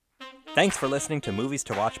Thanks for listening to Movies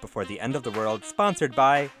to Watch Before the End of the World, sponsored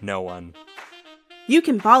by no one. You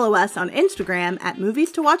can follow us on Instagram at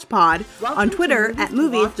Movies to Watch Pod, on Twitter at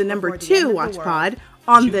Movies the number 2 Watch Pod,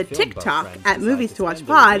 on the TikTok at Movies to Watch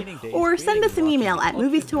Pod, or send us an email at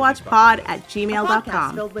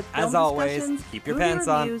movies2watchpod@gmail.com. As always, keep your pants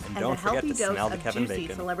on and don't forget to smell the Kevin juicy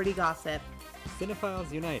Bacon. celebrity gossip.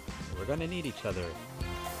 Cinephiles unite. We're gonna need each other.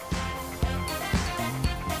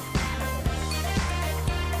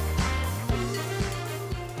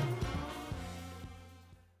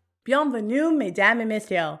 Bienvenue, mesdames et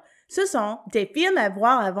messieurs. Ce sont des films à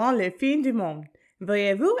voir avant le fin du monde.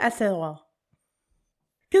 Voyez-vous à savoir?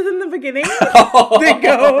 Because in the beginning,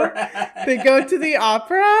 they go to the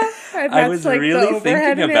opera, and that's I was like really the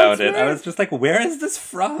overhead thinking about it. I announcement. was just like, where is this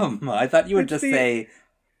from? I thought you would just say,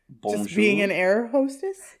 bonjour. Just being an air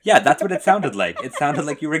hostess? Yeah, that's what it sounded like. It sounded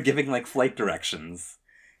like you were giving like flight directions.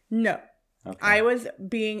 No. Okay. I was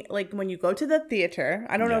being, like, when you go to the theater,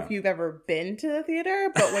 I don't know Yeah. if you've ever been to the theater,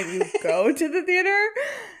 but when you go to the theater,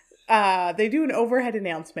 they do an overhead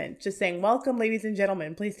announcement just saying, welcome, ladies and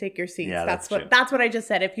gentlemen, please take your seats. Yeah, that's true. what I just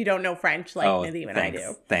said if you don't know French like Nadim and I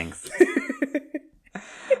do. Thanks.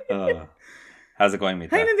 How's it going,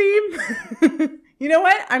 Mita? Hi, Nadim. You know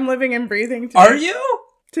what? I'm living and breathing today. Are you?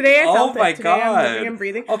 Today I felt my it. Today I'm God. living and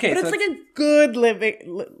breathing. Okay, but so it's like a good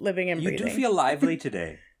living and You breathing. do feel lively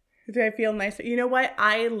today. Do I feel nicer? You know what?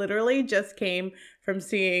 I literally just came from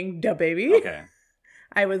seeing Da Baby. Okay.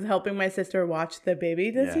 I was helping my sister watch The Baby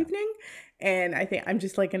this Yeah. evening, and I think I'm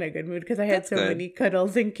just like in a good mood because I had That's so good. many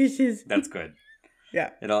cuddles and kisses. That's good.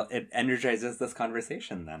 Yeah, It energizes this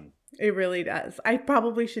conversation then. it really does. I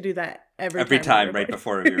probably should do that every Time we right record.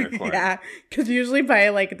 before we record. Yeah, because usually by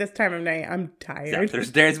like this time of night, I'm Yeah, tired.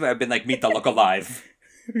 there's days where I've been like, Mita, look alive.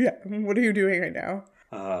 Yeah, what are you doing right now?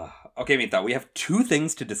 Okay, Mita, we have two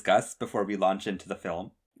things to discuss before we launch into the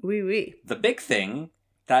film. Oui, oui. The big thing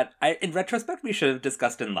that in retrospect, we should have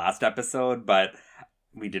discussed in last episode, but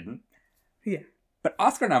we didn't. Yeah, But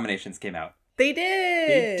Oscar nominations came out. they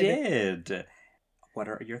did. They did. What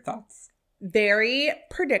are your thoughts? Very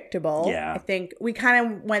predictable. Yeah. I think we kind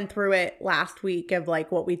of went through it last week of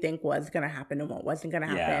like what we think was going to happen and what wasn't going to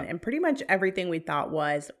happen. Yeah. And pretty much everything we thought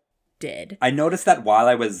did. I noticed that while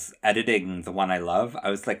I was editing The One I Love, I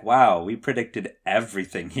was like, wow, we predicted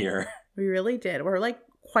everything here. We really did. We're like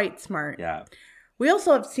quite smart. Yeah. We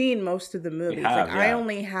also have seen most of the movies. have, like I yeah.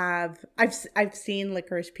 only have I've seen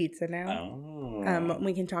Licorice Pizza now. Oh.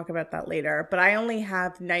 We can talk about that later. But I only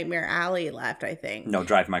have Nightmare Alley left, I think. No,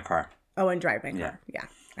 Drive My Car. Oh, and Drive My Car. Yeah. Yeah.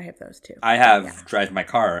 I have those too. I have Yeah. Drive My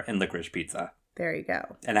Car and Licorice Pizza. There you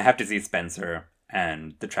go. And I have to see Spencer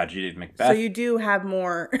and The Tragedy of Macbeth. So you do have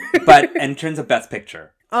more. But in terms of Best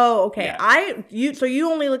Picture, Oh, okay. Yeah. So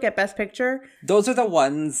you only look at Best Picture? those are the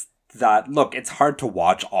ones that, look, it's hard to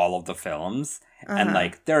watch all of the films. And Uh-huh.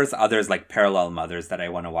 like, there's others like Parallel Mothers that I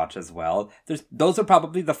want to watch as well. Those are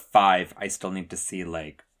probably the 5 I still need to see.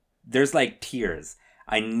 Like, there's like tiers.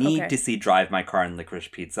 I need Okay. to see Drive My Car and Licorice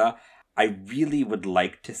Pizza. I really would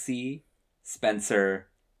like to see Spencer,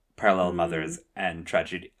 Parallel Mothers, and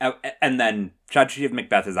Tragedy. And then Tragedy of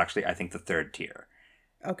Macbeth is actually, I think, the 3rd tier.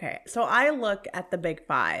 Okay. So I look at the Big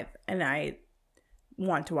 5 and I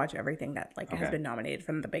want to watch everything that has Okay. been nominated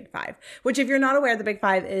from the Big 5. Which, if you're not aware, the Big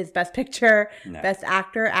 5 is Best Picture, No. Best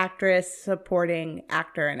Actor, Actress, Supporting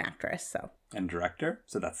Actor, and Actress. So, And Director,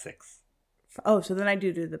 so that's 6. so then I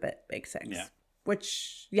do the Big 6. Yeah.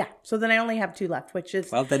 Which, yeah. So then I only have 2 left, which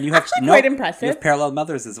is Well, then you have actually quite impressive. You have Parallel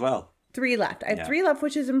Mothers as well. 3 left. I have Yeah. 3 left,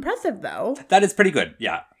 which is impressive, though. That is pretty good.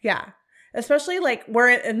 Yeah. Yeah. Especially, like, we're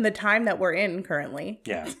in the time that we're in currently.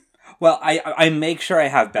 Yeah. Well, I make sure I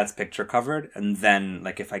have Best Picture covered, and then,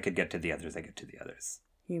 like, if I could get to the others, I get to the others.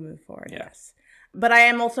 You move forward, Yeah. yes. But I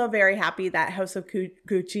am also very happy that House of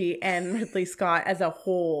Gucci and Ridley Scott as a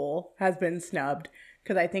whole has been snubbed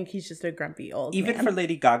because I think he's just a grumpy old Even man. for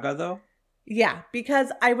Lady Gaga, though? Yeah,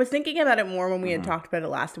 because I was thinking about it more when we had talked about it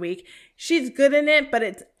last week. She's good in it,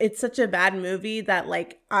 but it's such a bad movie that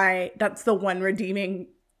that's the one redeeming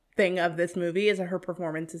thing of this movie is that her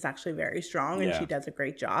performance is actually very strong and Yeah. she does a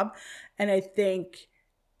great job. And I think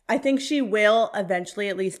she will eventually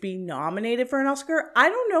at least be nominated for an Oscar. I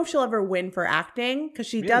don't know if she'll ever win for acting because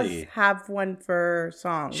she Really? does have one for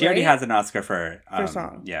song. She already right? has an Oscar for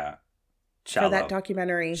song. Yeah. For Shallow. that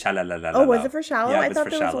documentary. Shalala. Oh, was it for Shallow? Yeah, it I was thought for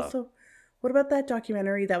there Shallow. was also. What about that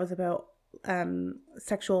documentary that was about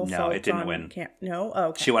sexual assault? No, it didn't win. No? Oh,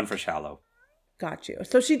 okay. She won for Shallow. Got you.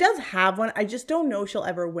 So she does have one. I just don't know if she'll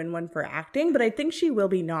ever win one for acting, but I think she will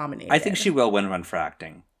be nominated. I think she will win one for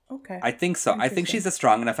acting. Okay. I think so. I think Interesting. she's a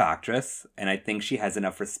strong enough actress, and I think she has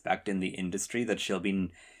enough respect in the industry that she'll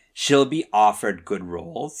be she'll be offered good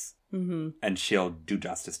roles Mm-hmm. and she'll do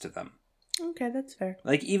justice to them. Okay, that's fair.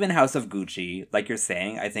 Like, even House of Gucci, like you're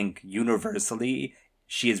saying, I think universally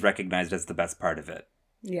she is recognized as the best part of it.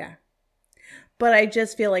 Yeah. But I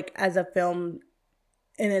just feel like as a film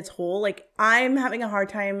in its whole, like, I'm having a hard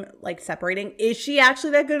time, like, separating. Is she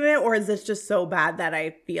actually that good in it? Or is this just so bad that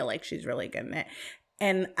I feel like she's really good in it?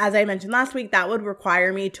 And as I mentioned last week, that would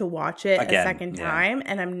require me to watch it Again, a second time.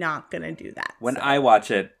 And I'm not going to do that. When I watch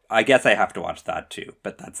it, I guess I have to watch that too.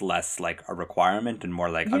 But that's less like a requirement and more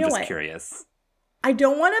like, I'm just curious. I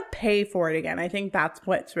don't want to pay for it again. I think that's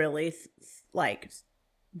what's really, like,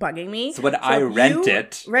 bugging me. So when I rent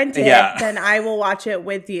it, then I will watch it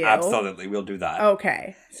with you. Absolutely, we'll do that.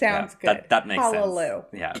 Okay, sounds good. That makes Hallelujah.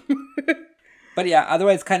 sense. Yeah. But yeah,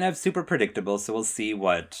 otherwise kind of super predictable. So we'll see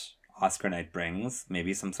what Oscar night brings.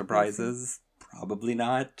 Maybe some surprises. Probably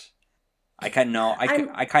not. I kind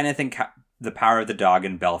of think The Power of the Dog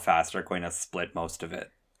and Belfast are going to split most of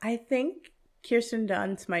it. I think Kirsten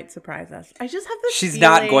Dunst might surprise us. I just have this She's feeling...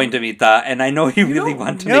 not going to meet that, and I know you really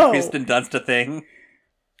want to make Kirsten Dunst a thing.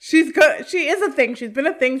 She's good. She is a thing. She's been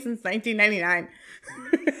a thing since 1999.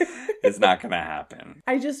 It's not going to happen.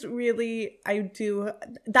 I do.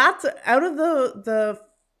 That's out of the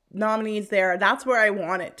nominees there. That's where I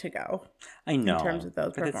want it to go. I know. In terms of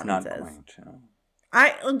those but performances. It's not going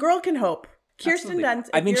to. A girl can hope. Kirsten Dunst.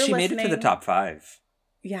 I mean, she made it to the top 5.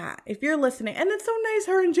 Yeah, if you're listening. And it's so nice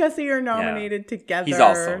her and Jesse are nominated together. He's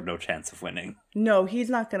also no chance of winning. No, he's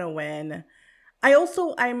not going to win. I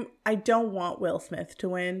don't want Will Smith to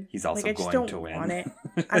win. He's also I just going don't to win. Want it.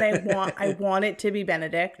 And I want it to be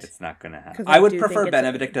Benedict. It's not going to happen. I would prefer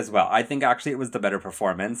Benedict as well. I think actually it was the better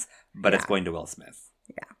performance, but it's going to Will Smith.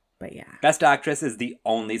 Yeah, but yeah. Best Actress is the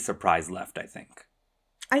only surprise left, I think.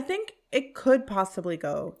 I think it could possibly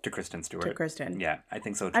go to Kristen Stewart. Yeah, I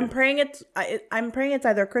think so too. I'm praying it's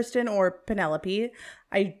either Kristen or Penelope.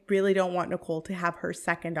 I really don't want Nicole to have her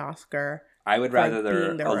second Oscar. I would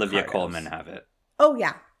rather Olivia Colman have it. Oh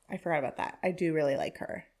yeah, I forgot about that. I do really like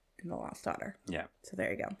her in The Lost Daughter. Yeah. So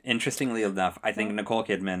there you go. Interestingly enough, I think Nicole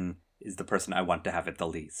Kidman is the person I want to have it the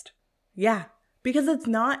least. Yeah, because it's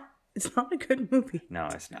not a good movie. No,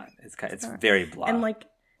 it's not. It's very blah. And like,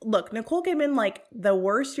 look, Nicole Kidman, like, the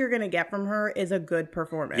worst you're going to get from her is a good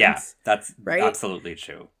performance. Yeah, that's right? Absolutely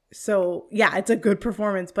true. So, yeah, it's a good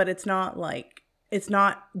performance, but it's not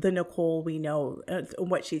the Nicole we know,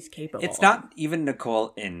 what she's capable of. It's not even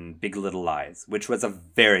Nicole in Big Little Lies, which was a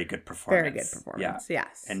very good performance. Very good performance,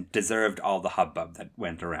 yes. And deserved all the hubbub that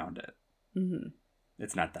went around it. Mm-hmm.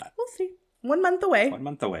 It's not that. We'll see. 1 month away. 1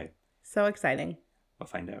 month away. So exciting. We'll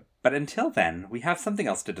find out. But until then, we have something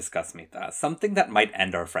else to discuss, Meetha. Something that might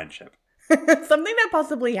end our friendship. Something that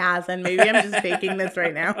possibly has, and maybe I'm just faking this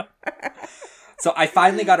right now. So I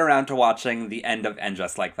finally got around to watching the end of And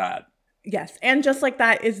Just Like That. Yes, And Just Like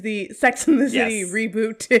That is the Sex and the City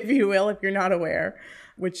reboot, if you will, if you're not aware.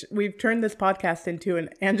 Which we've turned this podcast into an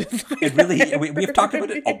And Just Like That. It really, we've talked about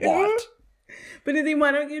it a lot. But Izzy,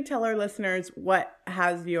 why don't you tell our listeners what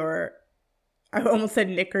has your... I almost said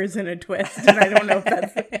knickers in a twist, and I don't know if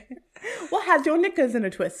that's... What has your knickers in a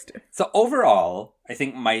twist? So overall, I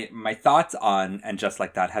think my thoughts on And Just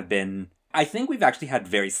Like That have been... I think we've actually had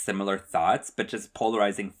very similar thoughts, but just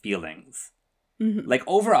polarizing feelings. Mm-hmm. Like,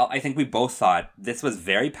 overall, I think we both thought this was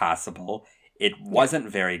very passable. It wasn't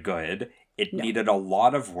very good. It needed a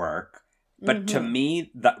lot of work. But to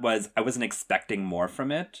me, I wasn't expecting more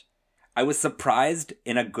from it. I was surprised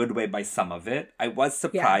in a good way by some of it. I was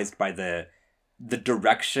surprised by the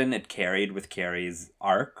direction it carried with Carrie's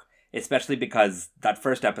arc, especially because that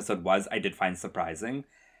first episode I did find surprising.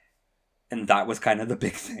 And that was kind of the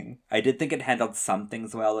big thing. I did think it handled some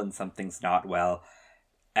things well and some things not well.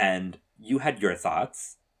 And you had your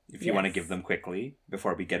thoughts, if you want to give them quickly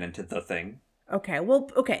before we get into the thing. Okay.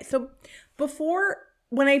 So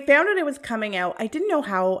when I found out it was coming out, I didn't know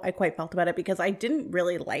how I quite felt about it because I didn't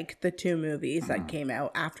really like the 2 movies that came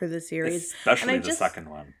out after the series. Especially the second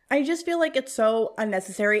one. I just feel like it's so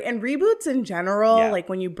unnecessary. And reboots in general, like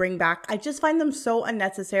when you bring back, I just find them so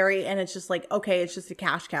unnecessary. And it's just like, okay, it's just a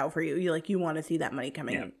cash cow for you. You want to see that money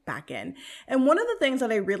coming back in. And one of the things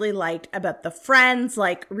that I really liked about the Friends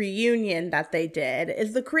reunion that they did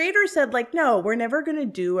is the creator said no, we're never going to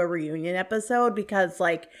do a reunion episode because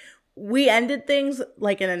we ended things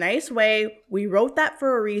in a nice way. We wrote that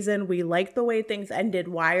for a reason. We like the way things ended.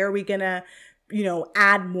 Why are we going to,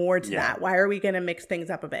 add more to that? Why are we going to mix things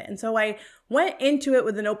up a bit? And so I went into it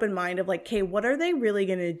with an open mind of okay, what are they really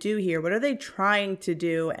going to do here? What are they trying to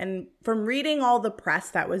do? And from reading all the press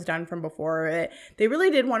that was done from before it, they really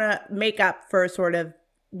did want to make up for sort of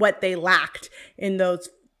what they lacked in those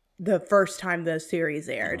the first time the series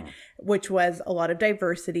aired, which was a lot of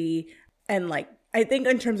diversity. And like, I think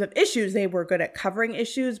in terms of issues, they were good at covering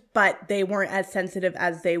issues, but they weren't as sensitive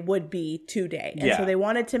as they would be today. And so they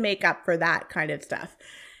wanted to make up for that kind of stuff.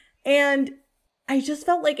 And I just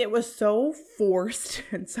felt like it was so forced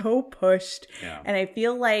and so pushed. Yeah. And I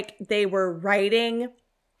feel like they were writing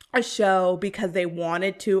a show because they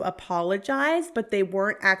wanted to apologize, but they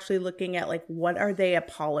weren't actually looking at like, what are they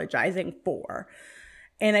apologizing for?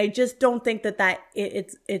 And I just don't think that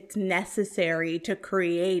it's necessary to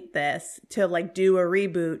create this, to like do a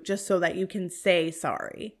reboot just so that you can say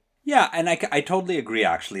sorry. Yeah, and I totally agree,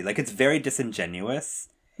 actually. Like, it's very disingenuous.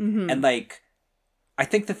 Mm-hmm. And like, I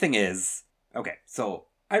think the thing is, okay, so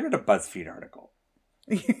I read a BuzzFeed article.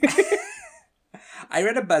 I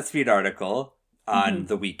read a BuzzFeed article on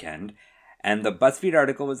the weekend, and the BuzzFeed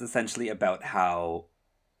article was essentially about how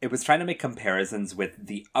it was trying to make comparisons with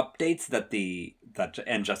the updates that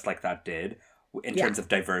And Just Like That did in terms of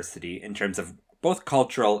diversity, in terms of both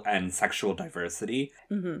cultural and sexual diversity.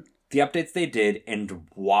 Mm-hmm. The updates they did and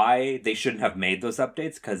why they shouldn't have made those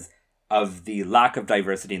updates because of the lack of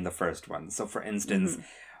diversity in the first one. So for instance,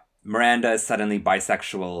 Miranda is suddenly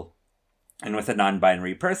bisexual and with a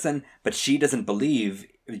non-binary person, but she doesn't believe,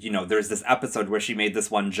 there's this episode where she made this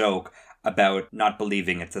one joke about not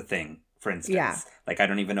believing it's a thing. For instance, like, I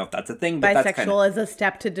don't even know if that's a thing, but bisexual that's kind of... is a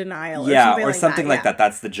step to denial. Or something like that.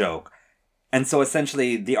 That's the joke. And so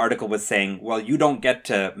essentially the article was saying, well, you don't get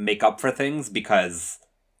to make up for things because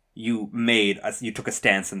you took a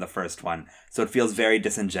stance in the first one. So it feels very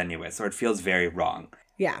disingenuous, or it feels very wrong.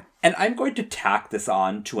 Yeah. And I'm going to tack this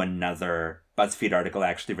on to another BuzzFeed article I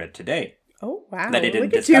actually read today. Oh, wow. That I didn't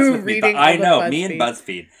discuss with me. But I know, me and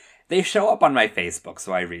BuzzFeed. They show up on my Facebook,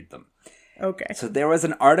 so I read them. Okay. So there was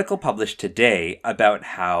an article published today about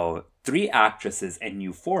how 3 actresses in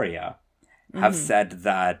Euphoria have said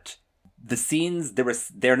that the scenes,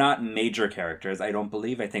 they're not major characters, I don't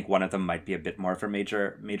believe. I think one of them might be a bit more of a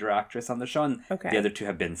major actress on the show, and the other 2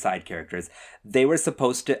 have been side characters. They were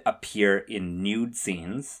supposed to appear in nude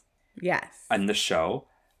scenes on the show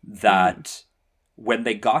that when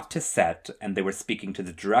they got to set and they were speaking to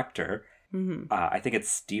the director... I think it's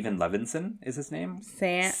Stephen Levinson is his name.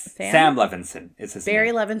 Sam Levinson is his Barry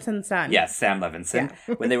name. Levinson's son. Yes, Sam Levinson.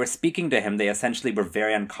 Yeah. When they were speaking to him, they essentially were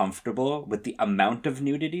very uncomfortable with the amount of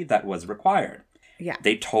nudity that was required. Yeah.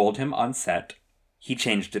 They told him on set. He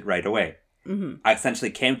changed it right away. I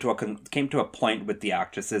essentially came to a point with the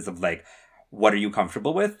actresses of like, what are you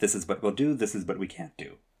comfortable with? This is what we'll do. This is what we can't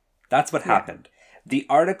do. That's what happened. The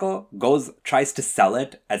article tries to sell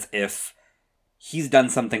it as if he's done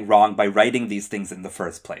something wrong by writing these things in the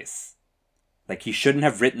first place. Like, he shouldn't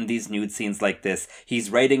have written these nude scenes like this. He's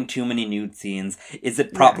writing too many nude scenes. Is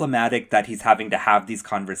it problematic that he's having to have these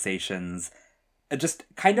conversations? Just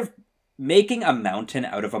kind of making a mountain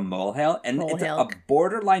out of a molehill. And it's a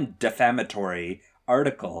borderline defamatory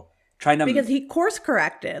article. Because he course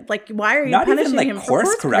corrected. Like, why are you punishing him for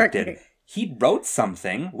course correcting? He wrote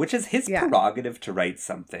something, which is his prerogative to write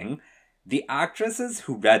something. The actresses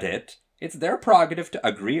who read it, it's their prerogative to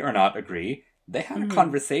agree or not agree. They had a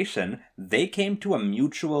conversation. They came to a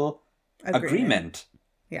mutual agreement.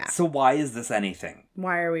 Yeah. So why is this anything?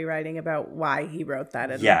 Why are we writing about why he wrote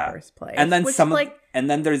that in the first place? And then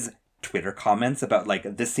and then there's Twitter comments about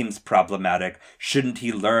like, this seems problematic. Shouldn't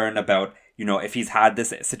he learn about, if he's had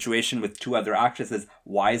this situation with 2 other actresses,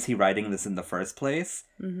 why is he writing this in the first place?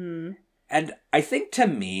 Mm-hmm. And I think to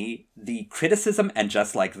me, the criticism and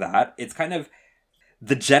Just Like That, it's kind of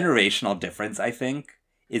the generational difference, I think,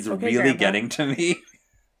 is really getting to me.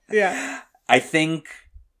 Yeah. I think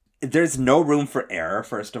there's no room for error,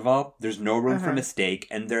 first of all. There's no room for mistake.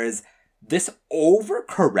 And there's this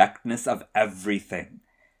overcorrectness of everything.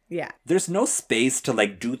 Yeah. There's no space to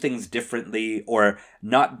like do things differently or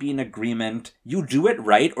not be in agreement. You do it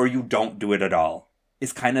right or you don't do it at all,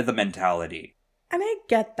 is kind of the mentality. And I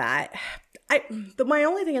get that. My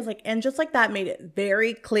only thing is like, and Just Like That made it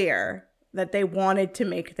very clear that they wanted to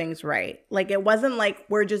make things right. Like, it wasn't like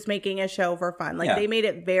we're just making a show for fun. Like, they made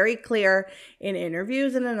it very clear in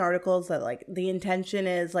interviews and in articles that, like, the intention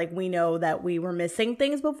is, like, we know that we were missing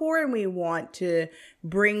things before and we want to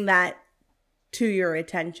bring that to your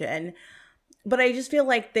attention. But I just feel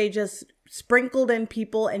like they just sprinkled in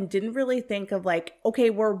people and didn't really think of, like, okay,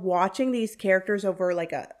 we're watching these characters over,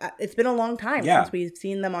 like, it's been a long time since we've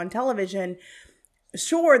seen them on television.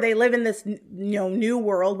 Sure, they live in this, new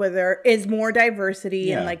world where there is more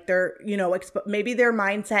diversity and like they're, maybe their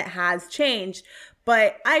mindset has changed.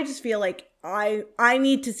 But I just feel like I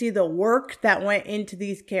need to see the work that went into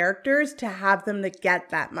these characters to have them to get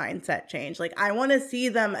that mindset change. Like, I want to see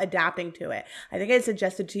them adapting to it. I think I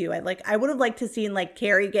suggested to you, I would have liked to seen like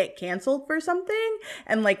Carrie get canceled for something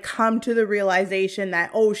and like come to the realization that,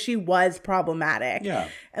 oh, she was problematic. Yeah.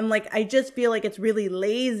 And like, I just feel like it's really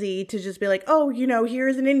lazy to just be like, oh, you know,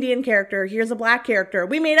 here's an Indian character, here's a Black character,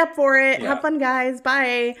 we made up for it. Yeah. Have fun, guys.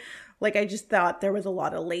 Bye. Like, I just thought there was a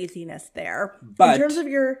lot of laziness there. But in terms of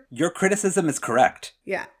your criticism is correct.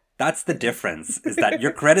 Yeah. That's the difference, is that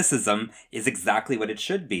your criticism is exactly what it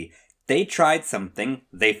should be. They tried something,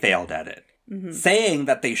 they failed at it. Mm-hmm. Saying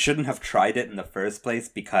that they shouldn't have tried it in the first place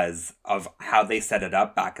because of how they set it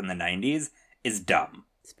up back in the 90s is dumb.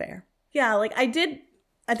 It's fair. Yeah, like, I did,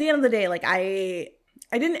 at the end of the day, like, I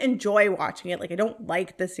didn't enjoy watching it. Like, I don't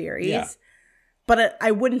like the series. Yeah. But I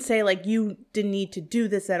wouldn't say, like, you didn't need to do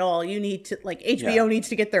this at all. You need to, like, HBO needs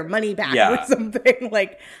to get their money back or something.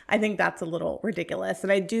 Like, I think that's a little ridiculous.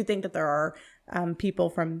 And I do think that there are people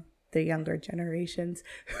from the younger generations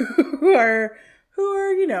who are,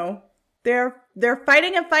 you know, they're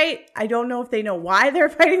fighting a fight. I don't know if they know why they're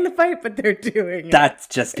fighting the fight, but they're doing it. That's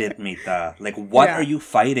just it, Mita. Like, what are you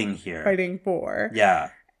fighting here? Fighting for. Yeah.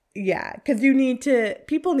 Yeah, because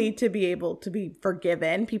people need to be able to be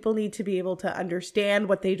forgiven. People need to be able to understand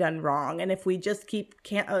what they've done wrong. And if we just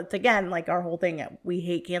it's again, like our whole thing, we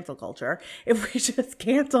hate cancel culture. If we just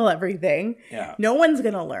cancel everything, no one's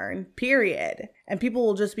going to learn, period. And people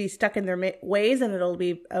will just be stuck in their ways and it'll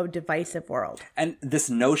be a divisive world. And this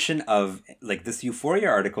notion of, like, this Euphoria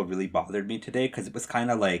article really bothered me today because it was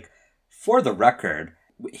kind of like, for the record,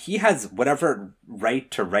 he has whatever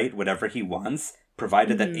right to write whatever he wants,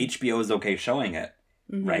 provided that HBO is okay showing it,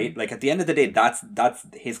 right? Like, at the end of the day, that's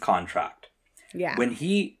his contract. Yeah. When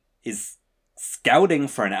he is scouting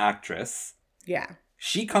for an actress,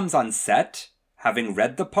 she comes on set having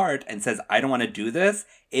read the part and says, I don't want to do this.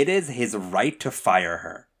 It is his right to fire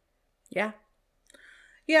her. Yeah.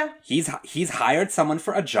 Yeah. He's hired someone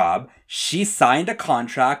for a job. She signed a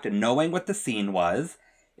contract and knowing what the scene was.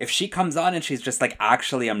 If she comes on and she's just like,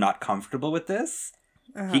 actually, I'm not comfortable with this,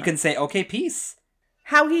 he can say, okay, peace.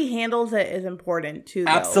 How he handles it is important too,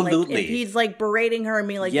 though. Absolutely. Like, if he's like berating her and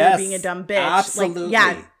being like, you're being a dumb bitch. Absolutely. Like,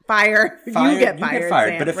 yeah, fire. You get fired.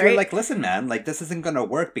 Sam, but if right? you're like, listen, man, like, this isn't going to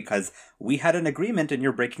work because we had an agreement and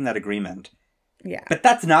you're breaking that agreement. Yeah. But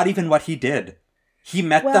that's not even what he did. He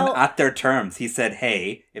met them at their terms. He said,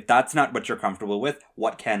 hey, if that's not what you're comfortable with,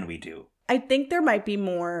 what can we do? I think there might be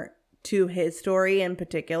more to his story in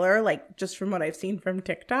particular, like, just from what I've seen from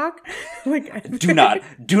TikTok. Like, do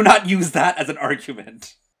not use that as an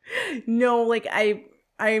argument. No, like,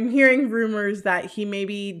 I'm hearing rumors that he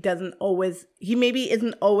maybe isn't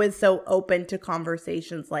always so open to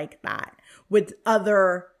conversations like that with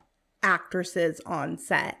other actresses on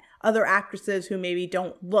set, other actresses who maybe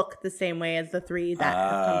don't look the same way as the three that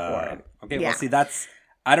have come forward. Okay, well, see,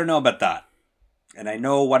 I don't know about that. And I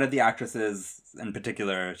know one of the actresses in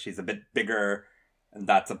particular, she's a bit bigger, and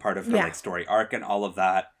that's a part of her like story arc and all of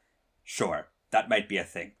that. Sure, that might be a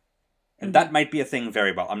thing. And that might be a thing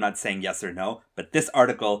very well. I'm not saying yes or no, but this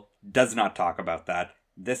article does not talk about that.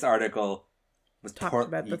 This article was talked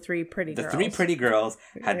about the three pretty girls. The three pretty girls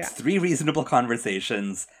had 3 reasonable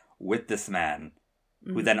conversations with this man,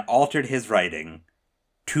 who then altered his writing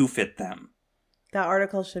to fit them. That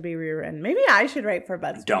article should be rewritten. Maybe I should write for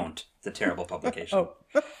BuzzFeed. Don't. It's a terrible publication. Oh.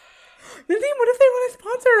 Nadine, what if they want to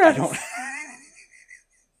sponsor us? I don't...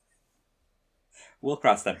 We'll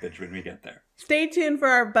cross that bridge when we get there. Stay tuned for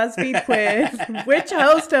our BuzzFeed quiz. Which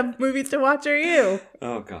host of Movies to Watch are you?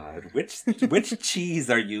 Oh, God. Which cheese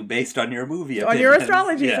are you based on your movie opinions? On your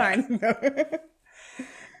astrology sign.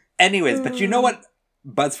 Anyways, but you know what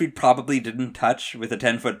BuzzFeed probably didn't touch with a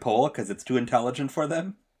 10-foot pole because it's too intelligent for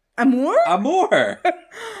them? Amour? Amour!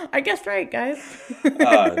 I guessed right, guys.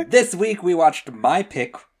 This week we watched my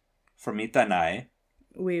pick for Mita and I.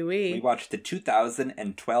 We watched the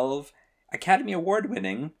 2012 Academy Award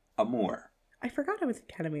winning Amour. I forgot it was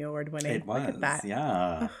Academy Award winning. It was, look at that.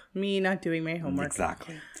 Yeah. Ugh, me not doing my homework.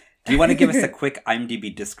 Exactly. Do you want to give us a quick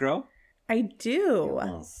IMDb discro? I do.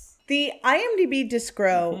 Yes. The IMDb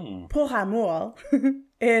discro pour Amour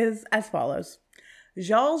is as follows.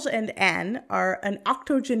 Georges and Anne are an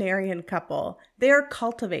octogenarian couple. They are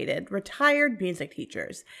cultivated, retired music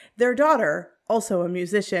teachers. Their daughter, also a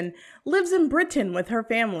musician, lives in Britain with her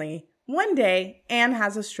family. One day, Anne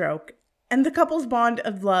has a stroke, and the couple's bond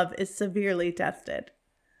of love is severely tested.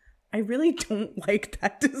 I really don't like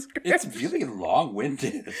that description. It's really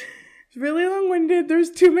long-winded. It's really long-winded.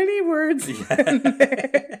 There's too many words in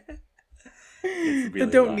there. It's really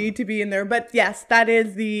that don't long. need to be in there. But yes, that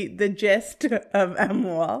is the gist of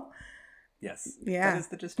Amour. Yes. Yeah. That is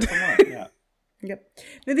the gist of Amour. Yeah. Yep.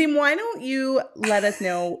 Nadim, why don't you let us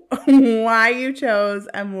know why you chose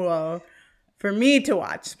Amour for me to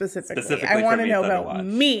watch specifically? I want to know about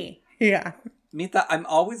me. Yeah. Meeta, I'm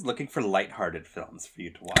always looking for lighthearted films for you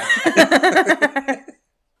to watch.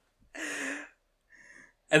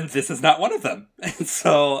 And this is not one of them. And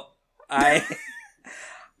so I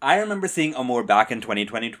remember seeing Amour back in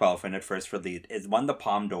 2012 when it first released. It won the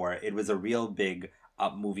Palme d'Or. It was a real big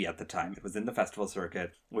movie at the time. It was in the festival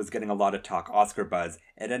circuit, was getting a lot of talk, Oscar buzz.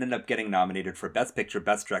 It ended up getting nominated for Best Picture,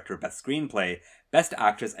 Best Director, Best Screenplay, Best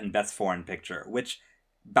Actress, and Best Foreign Picture, which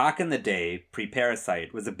back in the day,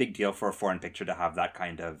 pre-Parasite, was a big deal for a foreign picture to have that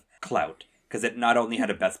kind of clout. Because it not only had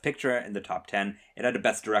a Best Picture in the top 10, it had a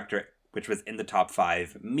Best Director, which was in the top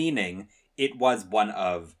 5, meaning it was one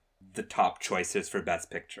of the top choices for Best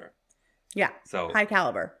Picture. Yeah. So high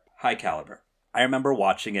caliber. High caliber. I remember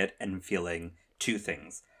watching it and feeling two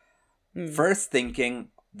things. First, thinking,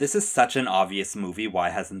 this is such an obvious movie. Why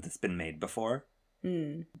hasn't this been made before?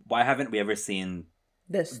 Why haven't we ever seen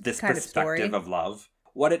this perspective of love?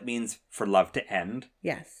 What it means for love to end.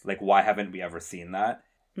 Yes. Like, why haven't we ever seen that?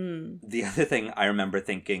 The other thing I remember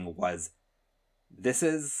thinking was, this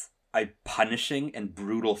is a punishing and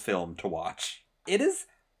brutal film to watch. It is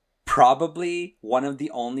probably one of the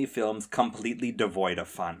only films completely devoid of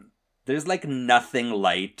fun. There's like nothing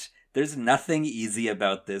light. There's nothing easy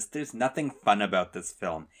about this. There's nothing fun about this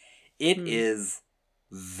film. It is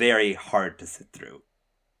very hard to sit through,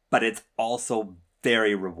 but it's also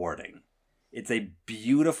very rewarding. It's a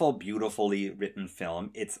beautiful, beautifully written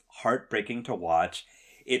film. It's heartbreaking to watch.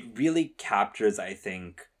 It really captures, I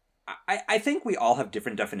think we all have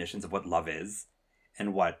different definitions of what love is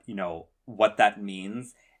and what that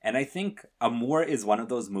means. And I think Amour is one of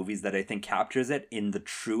those movies that I think captures it in the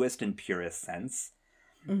truest and purest sense.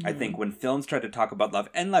 I think when films try to talk about love,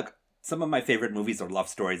 and look, some of my favorite movies are love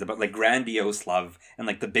stories about like grandiose love and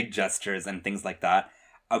like the big gestures and things like that.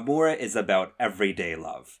 Amour is about everyday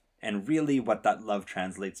love and really what that love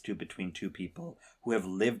translates to between two people who have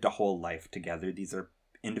lived a whole life together. These are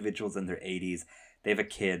individuals in their 80s. They have a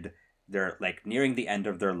kid. They're like nearing the end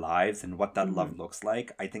of their lives and what that love looks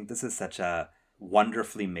like. I think this is such a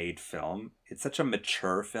wonderfully made film. It's such a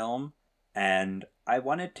mature film. And I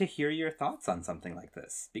wanted to hear your thoughts on something like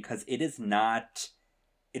this because it is not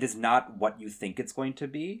what you think it's going to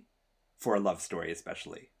be for a love story,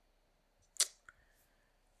 especially.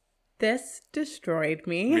 This destroyed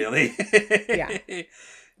me. Really? Yeah.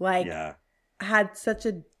 Like, I had such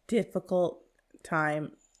a difficult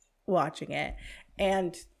time watching it.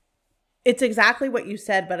 And it's exactly what you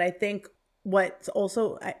said, but I think what's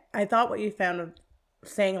also, I thought what you found of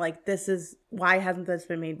saying like, this is, why hasn't this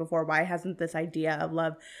been made before? Why hasn't this idea of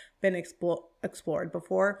love been explored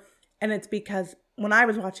before? And it's because when I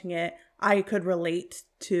was watching it, I could relate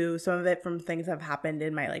to some of it from things that have happened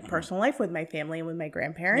in my like personal life with my family and with my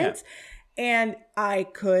grandparents. Yeah. And I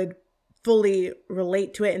could fully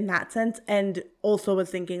relate to it in that sense. And also was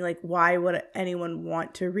thinking like, why would anyone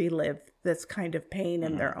want to relive this kind of pain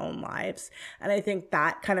in their own lives? And I think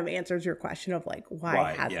that kind of answers your question of like,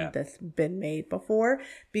 why hasn't this been made before?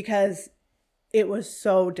 Because it was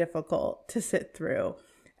so difficult to sit through.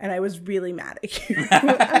 And I was really mad at you.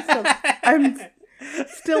 I'm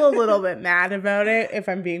still a little bit mad about it, if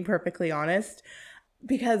I'm being perfectly honest,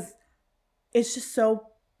 because it's just so,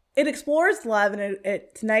 it explores love, and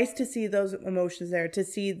it's nice to see those emotions there, to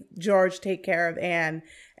see George take care of Anne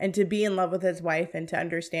and to be in love with his wife and to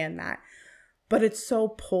understand that. But it's so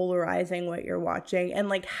polarizing what you're watching, and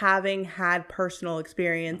like having had personal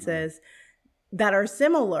experiences that are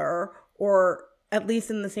similar, or at least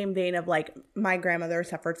in the same vein of like my grandmother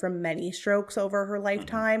suffered from many strokes over her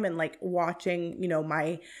lifetime, and like watching, you know,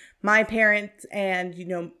 my parents and, you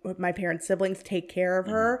know, my parents' siblings take care of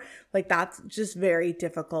her. Like that's just very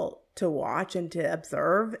difficult to watch and to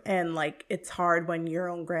observe. And like, it's hard when your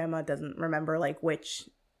own grandma doesn't remember like which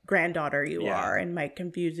granddaughter you are and might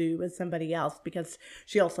confuse you with somebody else because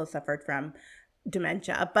she also suffered from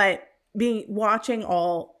dementia. But watching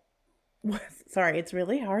all, sorry, it's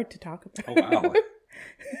really hard to talk about. Oh, wow.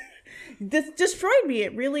 This destroyed me.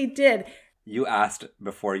 It really did. You asked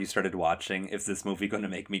before you started watching, is this movie going to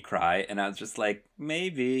make me cry? And I was just like,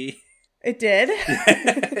 maybe. It did.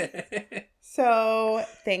 So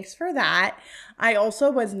thanks for that. I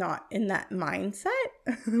also was not in that mindset.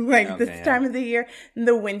 This time of the year. In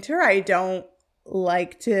the winter, I don't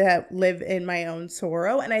like to live in my own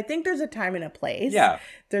sorrow. And I think there's a time and a place. Yeah.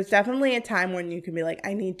 There's definitely a time when you can be like,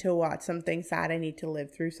 I need to watch something sad. I need to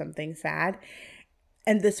live through something sad.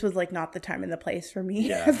 And this was like not the time and the place for me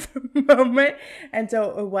Yeah. at the moment. And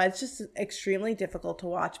so it was just extremely difficult to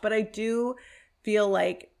watch. But I do feel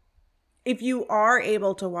like if you are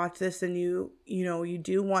able to watch this and you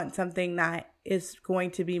do want something that is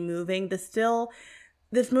going to be moving,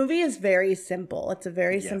 this movie is very simple. It's a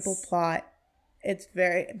very simple plot.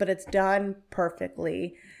 But it's done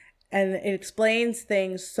perfectly. And it explains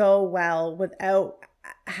things so well without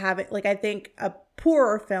having, like, I think a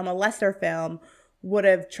poorer film, a lesser film would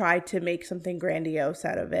have tried to make something grandiose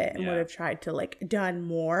out of it and would have tried to like done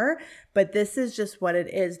more. But this is just what it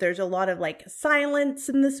is. There's a lot of like silence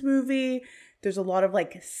in this movie. There's a lot of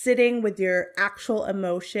like sitting with your actual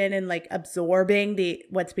emotion and like absorbing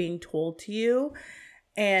what's being told to you.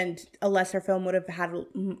 And a lesser film would have had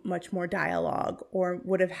much more dialogue, or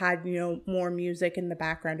would have had, more music in the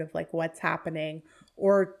background of like what's happening,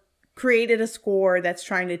 or created a score that's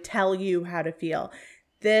trying to tell you how to feel.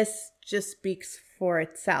 This just speaks for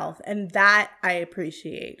itself, and that I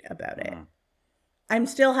appreciate about it. I'm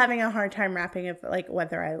still having a hard time wrapping up like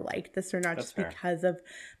whether I like this or not. That's just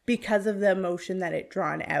because of the emotion that it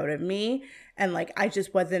drawn out of me, and like I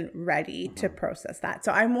just wasn't ready to process that.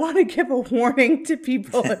 So I want to give a warning to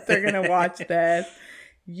people if they're gonna watch this.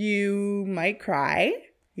 You might cry.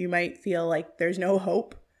 You might feel like there's no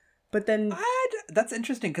hope, but then that's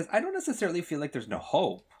interesting because I don't necessarily feel like there's no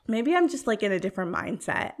hope. Maybe I'm just like in a different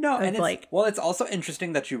mindset. No, and it's also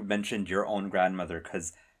interesting that you mentioned your own grandmother,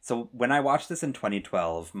 because so when I watched this in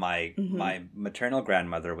 2012, my maternal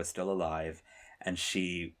grandmother was still alive, and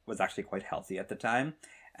she was actually quite healthy at the time.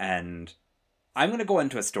 And I'm going to go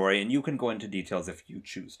into a story, and you can go into details if you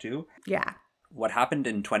choose to. Yeah. What happened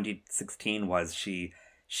in 2016 was she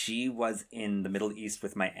was in the Middle East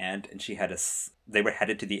with my aunt, and they were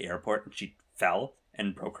headed to the airport, and she fell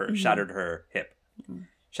and shattered her hip.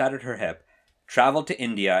 Shattered her hip, traveled to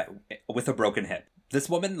India with a broken hip. This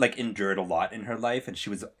woman like endured a lot in her life, and she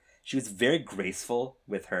was very graceful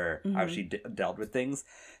with her how she dealt with things.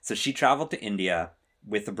 So she traveled to India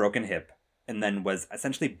with a broken hip, and then was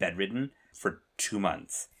essentially bedridden for 2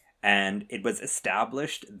 months. And it was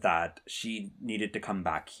established that she needed to come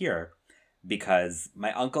back here because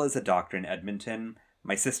my uncle is a doctor in Edmonton,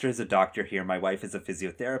 my sister is a doctor here, my wife is a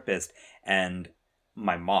physiotherapist, and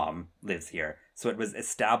my mom lives here. So it was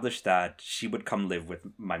established that she would come live with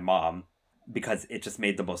my mom because it just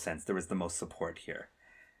made the most sense. There was the most support here.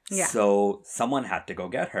 Yeah. So someone had to go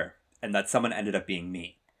get her. And that someone ended up being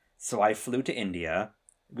me. So I flew to India.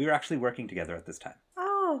 We were actually working together at this time.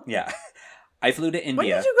 Oh. Yeah. I flew to India. When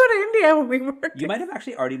did you go to India when we were working? You might have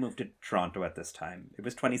actually already moved to Toronto at this time. It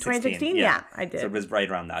was 2016. 2016? Yeah, I did. So it was right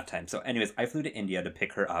around that time. So anyways, I flew to India to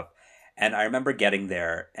pick her up. And I remember getting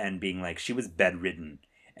there and being like, she was bedridden.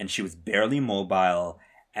 And she was barely mobile.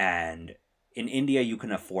 And in India, you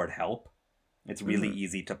can afford help. It's really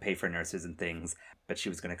easy to pay for nurses and things. But she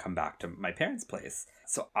was going to come back to my parents' place.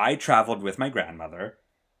 So I traveled with my grandmother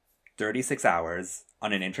 36 hours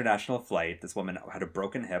on an international flight. This woman had a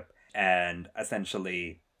broken hip and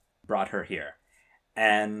essentially brought her here.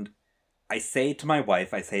 And I say to my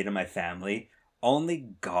wife, I say to my family,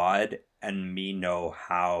 only God and me know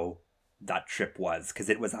how that trip was, because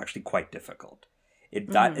it was actually quite difficult.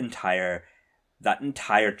 That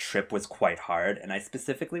entire trip was quite hard. And I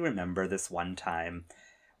specifically remember this one time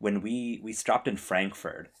when we stopped in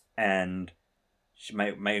Frankfurt, and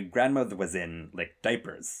my grandmother was in like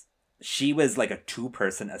diapers. She was like a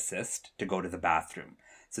 2-person assist to go to the bathroom.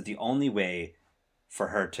 So the only way for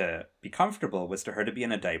her to be comfortable was to her to be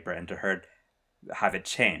in a diaper and to her have it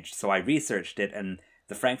changed. So I researched it, and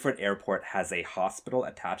the Frankfurt airport has a hospital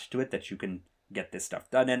attached to it that you can get this stuff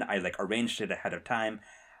done in. I like arranged it ahead of time.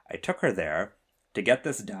 I took her there to get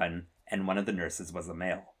this done, and one of the nurses was a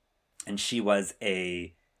male. And she was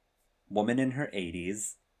a woman in her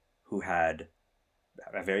 80s who had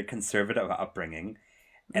a very conservative upbringing.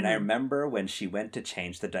 And I remember when she went to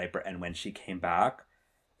change the diaper and when she came back,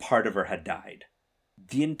 part of her had died.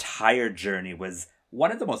 The entire journey was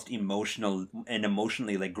one of the most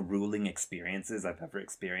emotionally like grueling experiences I've ever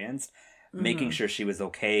experienced. Making sure she was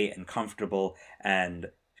okay and comfortable,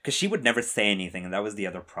 and because she would never say anything, and that was the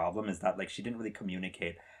other problem, is that like she didn't really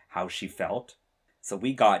communicate how she felt. So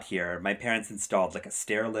we got here, my parents installed like a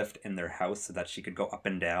stair lift in their house so that she could go up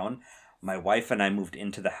and down. My wife and I moved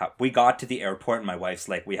into the house. We got to the airport, and my wife's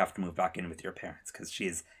like, we have to move back in with your parents because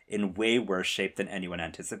she's in way worse shape than anyone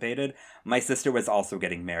anticipated. My sister was also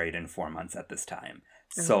getting married in 4 months at this time.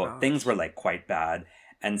 So things were like quite bad.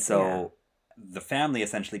 And so the family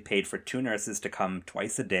essentially paid for 2 nurses to come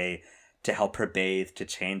twice a day to help her bathe, to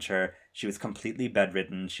change her. She was completely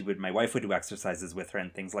bedridden. My wife would do exercises with her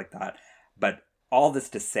and things like that. But all this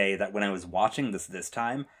to say that when I was watching this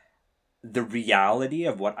time, the reality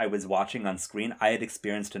of what I was watching on screen, I had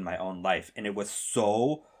experienced in my own life. And it was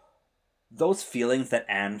so... Those feelings that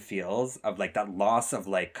Anne feels of, like, that loss of,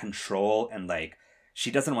 like, control and, like, she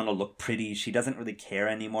doesn't want to look pretty. She doesn't really care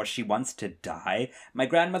anymore. She wants to die. My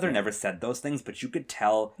grandmother never said those things, but you could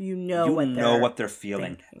tell... You know what they're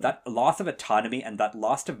feeling. thinking. That loss of autonomy and that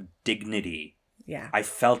loss of dignity. Yeah. I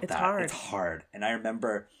felt It's that. hard. It's hard. And I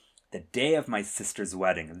remember the day of my sister's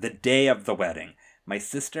wedding, the day of the wedding, my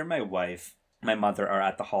sister, my wife, my mother are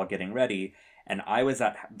at the hall getting ready, and I was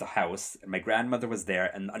at the house, and my grandmother was there,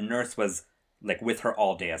 and a nurse was, like, with her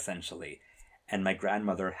all day, essentially. And my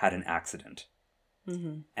grandmother had an accident.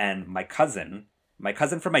 Mm-hmm. And my cousin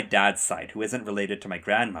from my dad's side, who isn't related to my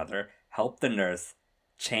grandmother, helped the nurse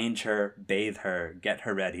change her, bathe her, get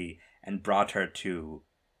her ready, and brought her to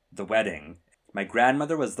the wedding. My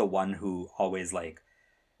grandmother was the one who always, like,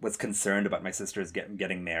 was concerned about my sisters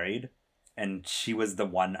getting married. And she was the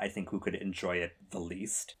one, I think, who could enjoy it the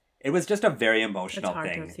least. It was just a very emotional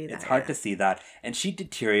thing. It's hard to see that. And she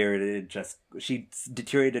deteriorated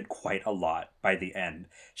quite a lot by the end.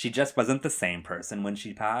 She just wasn't the same person when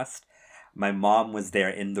she passed. My mom was there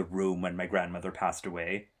in the room when my grandmother passed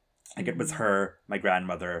away. Like, it was her, my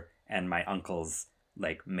grandmother, and my uncle's,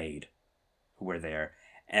 like, maid who were there.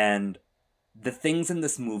 And the things in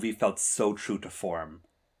this movie felt so true to form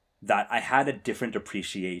that I had a different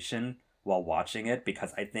appreciation while watching it,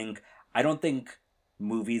 because I don't think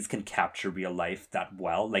movies can capture real life that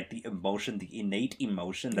well. Like, the emotion, the innate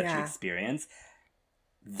emotion that you experience.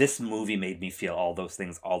 This movie made me feel all those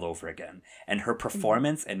things all over again. And her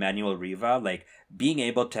performance, Emmanuel Riva, like, being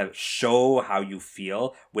able to show how you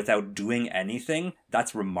feel without doing anything,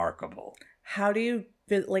 that's remarkable. How do you,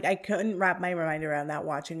 like, I couldn't wrap my mind around that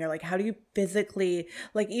watching her. Like, how do you physically,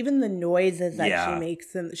 like, even the noises that she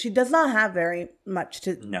makes, and she does not have very much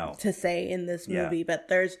to say in this movie, but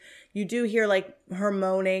you do hear, like, her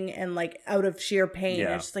moaning and, like, out of sheer pain.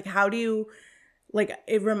 It's just like, how do you, like,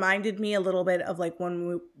 it reminded me a little bit of, like, when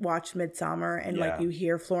we watched Midsommar and like you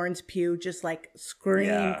hear Florence Pugh just, like,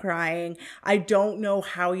 scream, crying. I don't know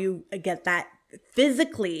how you get that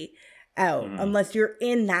physically out unless you're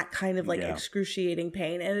in that kind of, like, excruciating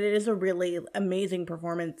pain. And it is a really amazing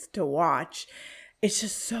performance to watch. It's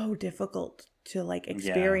just so difficult to, like,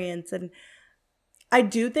 experience. And I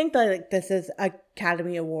do think that, like, this is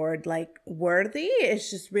Academy Award, like, worthy.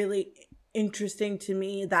 It's just really interesting to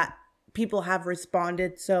me that people have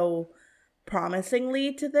responded so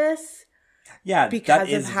promisingly to this. Yeah, because that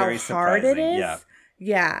is of how very hard it is.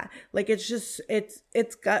 Yeah. Like, it's just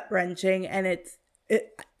it's gut wrenching, and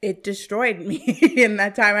it destroyed me. In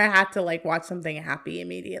that time, I had to, like, watch something happy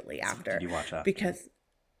immediately after. Did you watch that? Because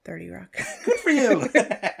 30 Rock. Good for you.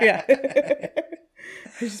 Yeah.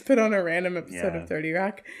 I just put on a random episode of 30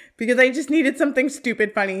 Rock because I just needed something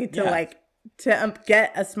stupid funny to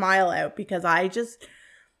get a smile out, because I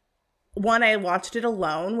watched it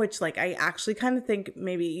alone, which, like, I actually kind of think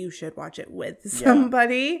maybe you should watch it with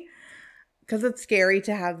somebody, because it's scary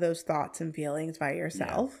to have those thoughts and feelings by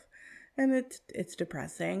yourself. And it's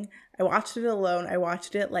depressing. I watched it alone. I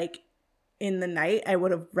watched it, like, in the night. I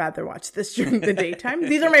would have rather watched this during the daytime.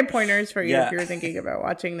 These are my pointers for you if you're thinking about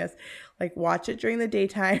watching this. Like, watch it during the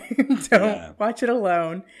daytime. Don't watch it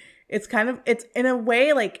alone. It's in a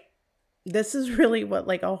way, like, this is really what,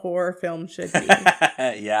 like, a horror film should be.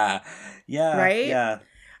 Yeah. Right? Yeah.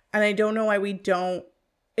 And I don't know why we don't.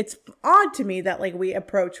 It's odd to me that, like, we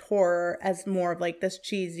approach horror as more of, like, this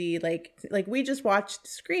cheesy, like we just watched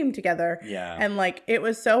Scream together. Yeah. And, like, it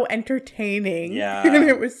was so entertaining. Yeah. And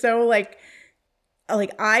it was so, like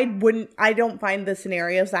I don't find the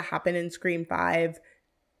scenarios that happen in Scream 5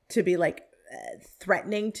 to be, like,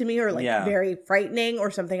 threatening to me, or, like, very frightening, or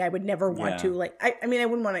something I would never want to, like, I mean, I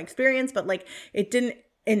wouldn't want to experience, but, like, it didn't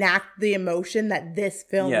enact the emotion that this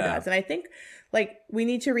film does. And I think, like, we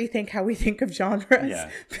need to rethink how we think of genres,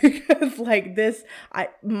 because, like, this,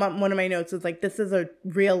 one of my notes is, like, this is a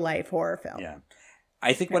real life horror film. Yeah.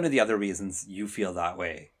 I think one of the other reasons you feel that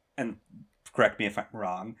way, and correct me if I'm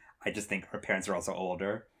wrong, I just think our parents are also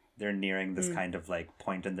older. They're nearing this kind of, like,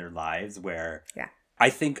 point in their lives where I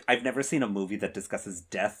think I've never seen a movie that discusses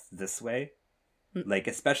death this way. Like,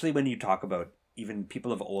 especially when you talk about even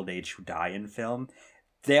people of old age who die in film,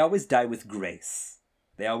 they always die with grace.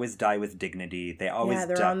 They always die with dignity. They always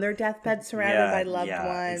they're on their deathbed surrounded by loved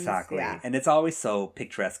ones. Exactly. Yeah. And it's always so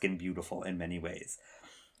picturesque and beautiful in many ways.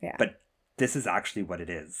 Yeah. But this is actually what it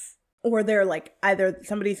is. Or they're, like, either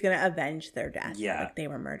somebody's going to avenge their death. Yeah. Like, they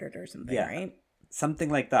were murdered or something, right? Something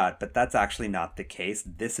like that. But that's actually not the case.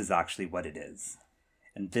 This is actually what it is.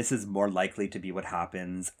 And this is more likely to be what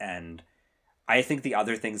happens. And I think the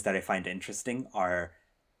other things that I find interesting are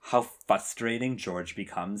how frustrating George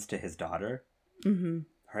becomes to his daughter. Mm-hmm.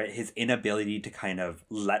 Right? His inability to kind of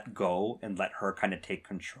let go and let her kind of take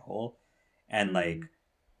control and like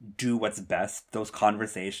do what's best. Those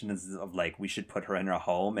conversations of like, we should put her in her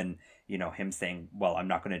home, and you know, him saying, well, I'm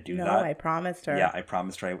not going to do that. No, I promised her. Yeah, I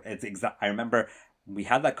promised her. I remember we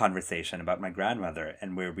had that conversation about my grandmother,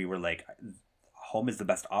 and where we were like, home is the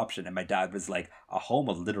best option, and my dad was like, a home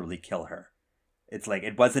will literally kill her. It's like,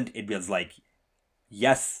 it was like,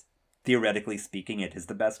 yes, theoretically speaking, it is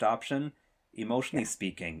the best option. Emotionally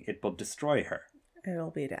speaking, it will destroy her.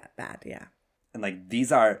 It'll be that bad, yeah. And like,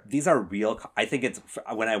 these are real. I think it's,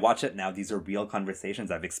 when I watch it now, these are real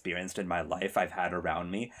conversations I've experienced in my life, I've had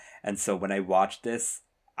around me. And so when I watch this,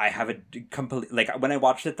 I have a complete, like, when I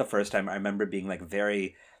watched it the first time, I remember being like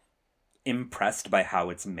very impressed by how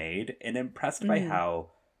it's made and impressed by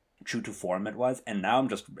how true to form it was. And now I'm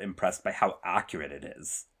just impressed by how accurate it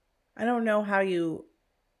is. I don't know how you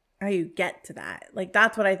get to that. Like,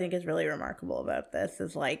 that's what I think is really remarkable about this,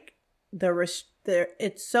 is like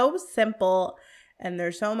it's so simple and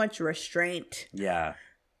there's so much restraint. Yeah.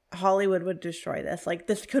 Hollywood would destroy this. Like,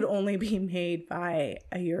 this could only be made by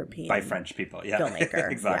a European, by French people, yeah,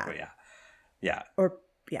 filmmaker. exactly, yeah. Or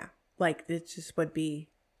yeah, like, it just would be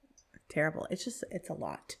terrible. It's a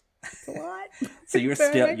lot. It's a lot. So you're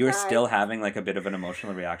still having like a bit of an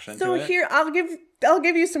emotional reaction to it? So here, I'll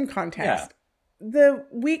give you some context. Yeah. The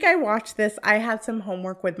week I watched this, I had some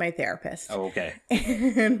homework with my therapist. Oh, okay.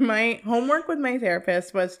 And my homework with my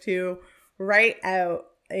therapist was to write out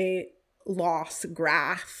a loss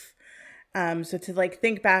graph. So to like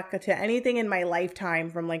think back to anything in my lifetime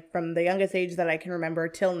from the youngest age that I can remember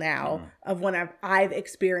till now of when I've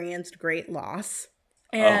experienced great loss.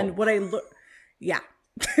 And what I yeah.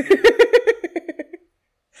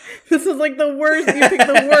 This was like the worst. You picked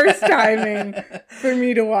the worst timing for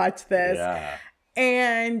me to watch this. Yeah.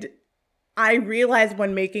 And I realized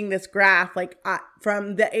when making this graph, like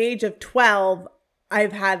from the age of 12,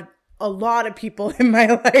 I've had a lot of people in my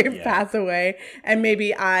life pass away, and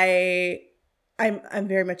maybe I'm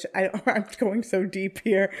very much, I'm going so deep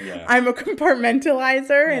here. Yeah. I'm a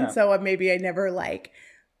compartmentalizer, and so maybe I never like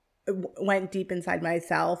went deep inside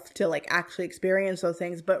myself to like actually experience those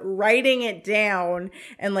things, but writing it down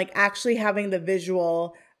and like actually having the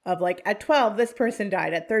visual of like, at 12 this person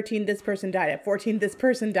died, at 13 this person died, at 14 this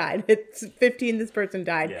person died, at 15 this person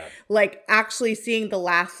died, like actually seeing the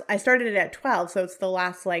last, I started it at 12, so it's the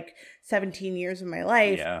last like 17 years of my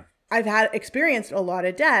life. I've experienced a lot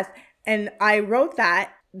of death, and I wrote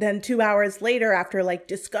that. Then 2 hours later, after like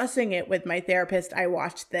discussing it with my therapist, I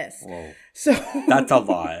watched this. Whoa. So that's a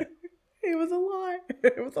lot. It was a lot.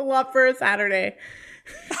 It was a lot for a Saturday.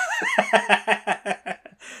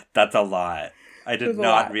 That's a lot. I did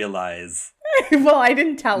not realize. Well, I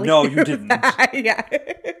didn't tell you. No, you didn't. Yeah.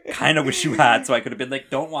 Kind of wish you had, so I could have been like,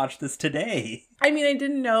 don't watch this today. I mean, I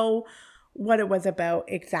didn't know what it was about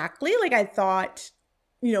exactly. Like, I thought,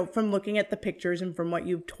 you know, from looking at the pictures and from what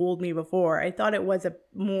you've told me before, I thought it was a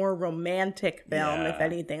more romantic film, if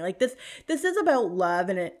anything. Like, this is about love,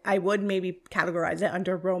 and I would maybe categorize it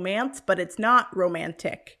under romance, but it's not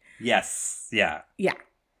romantic. Yes. Yeah. Yeah.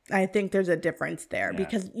 I think there's a difference there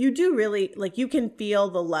because you do really, like, you can feel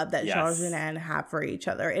the love that Charles and Anne have for each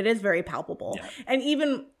other. It is very palpable. Yeah. And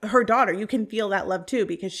even her daughter, you can feel that love too,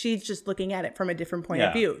 because she's just looking at it from a different point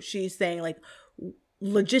of view. She's saying, like,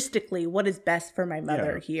 logistically, what is best for my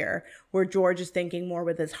mother here, where George is thinking more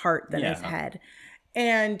with his heart than his head.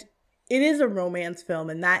 And it is a romance film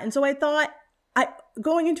in that. And so I thought,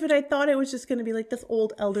 going into it, I thought it was just going to be like this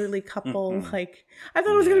old elderly couple. Like, I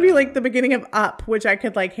thought it was going to be like the beginning of Up, which I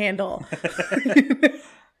could like handle.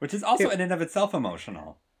 Which is also in and of itself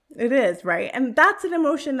emotional. It is, right? And that's an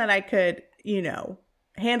emotion that I could, you know,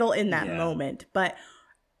 handle in that moment. But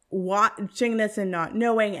watching this and not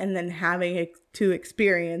knowing and then having to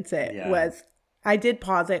experience it was, I did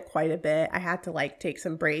pause it quite a bit. I had to like take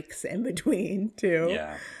some breaks in between too.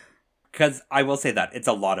 Yeah. Because I will say that it's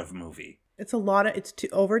a lot of movie. It's a lot of,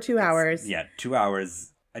 over 2 hours. Yeah, 2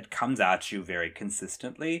 hours. It comes at you very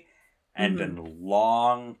consistently and in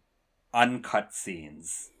long, uncut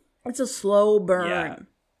scenes. It's a slow burn. Yeah.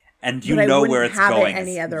 And you know where it's going.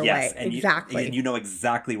 Any other way. And exactly. And you know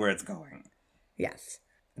exactly where it's going. Yes.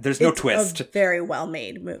 There's no twist. It's a very well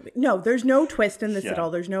made movie. No, there's no twist in this at all.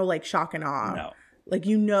 There's no like shock and awe. No. Like,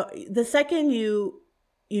 you know, the second you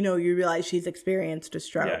realize she's experienced a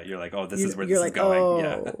stroke. Yeah, you're like, oh, this is where this is going.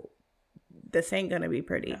 Oh, this ain't gonna be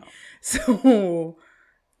pretty. No. So,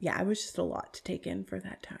 yeah, it was just a lot to take in for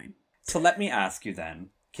that time. So let me ask you then,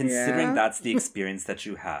 considering that's the experience that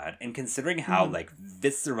you had, and considering how like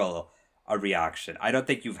visceral a reaction. I don't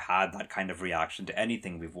think you've had that kind of reaction to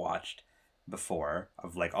anything we've watched before,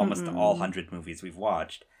 of like almost all 100 movies we've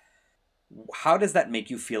watched. How does that make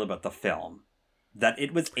you feel about the film? That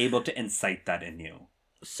it was able to incite that in you?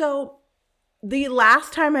 So the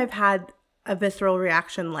last time I've had a visceral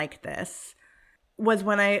reaction like this was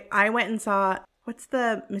when I went and saw, what's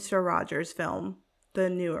the Mr. Rogers film? The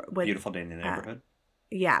newer with Beautiful Day in the Neighborhood?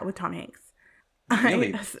 Yeah, with Tom Hanks.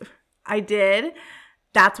 Really? I did.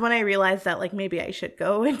 That's when I realized that like maybe I should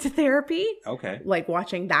go into therapy. Okay. Like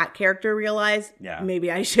watching that character realize Yeah.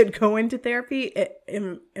 maybe I should go into therapy. It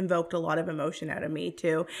invoked a lot of emotion out of me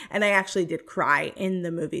too. And I actually did cry in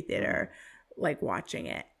the movie theater, like watching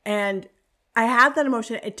it. And I had that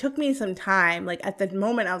emotion. It took me some time. Like at the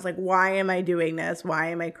moment I was like, why am I doing this? Why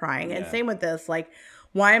am I crying? And same with this, like,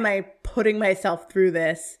 why am I putting myself through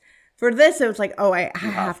this? For this, it was like, oh, I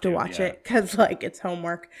have to watch it because like it's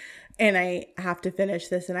homework. And I have to finish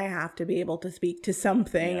this, and I have to be able to speak to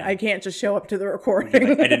something. Yeah. I can't just show up to the recording.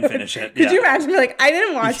 Like, I didn't finish it. Could you imagine me like, I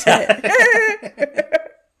didn't watch it.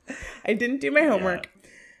 I didn't do my homework. Yeah.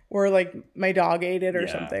 Or like my dog ate it or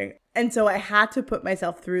something. And so I had to put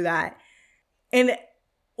myself through that. And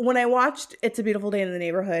when I watched It's a Beautiful Day in the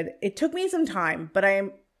Neighborhood, it took me some time, but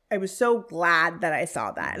I was so glad that I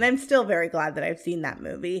saw that. And I'm still very glad that I've seen that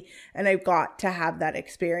movie and I got to have that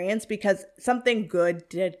experience because something good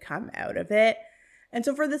did come out of it. And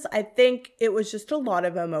so for this, I think it was just a lot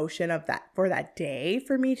of emotion of that for that day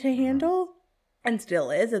for me to handle, and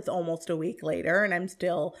still is. It's almost a week later and I'm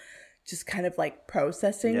still just kind of like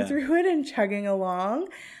processing through it and chugging along.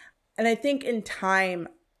 And I think in time,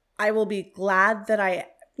 I will be glad that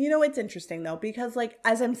it's interesting though, because like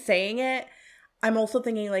as I'm saying it, I'm also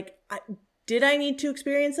thinking like, did I need to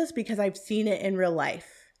experience this because I've seen it in real life?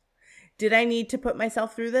 Did I need to put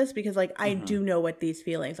myself through this because like I do know what these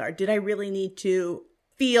feelings are? Did I really need to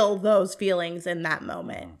feel those feelings in that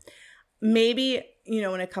moment? Maybe, in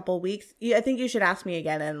a couple of weeks, I think you should ask me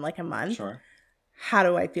again in like a month. Sure. How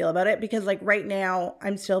do I feel about it? Because like right now,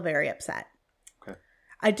 I'm still very upset. Okay.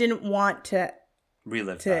 I didn't want to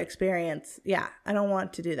relive that experience. Yeah, I don't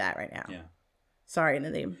want to do that right now. Yeah. Sorry,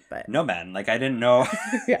 Nadeem, but no, man. Like I didn't know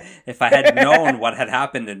if I had known what had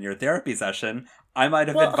happened in your therapy session, I might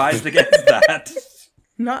have advised against that.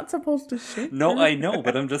 Not supposed to shit. No, I know,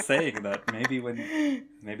 but I'm just saying that maybe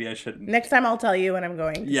I shouldn't. Next time I'll tell you when I'm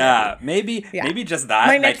going. Maybe just that.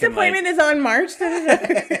 My next appointment is on March.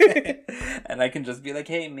 And I can just be like,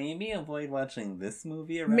 hey, maybe avoid watching this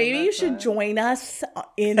movie around Maybe you should join us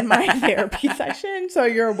in my therapy session so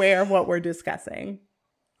you're aware of what we're discussing.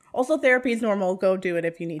 Also, therapy is normal. Go do it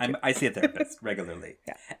if you need to. I see a therapist regularly.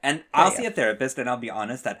 And I'll see a therapist, and I'll be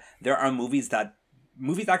honest that there are movies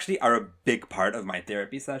actually are a big part of my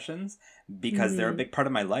therapy sessions because they're a big part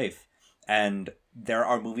of my life. And there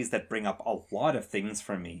are movies that bring up a lot of things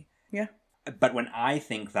for me. Yeah. But when I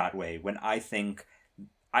think that way, when I think...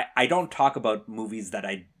 I don't talk about movies that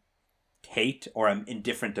I hate or I'm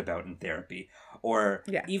indifferent about in therapy, or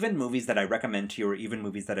even movies that I recommend to you, or even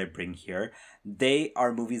movies that I bring here. They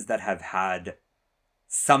are movies that have had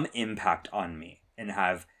some impact on me and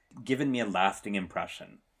have given me a lasting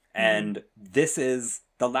impression. And this is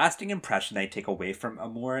the lasting impression I take away from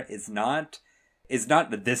Amour is not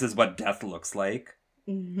that this is what death looks like.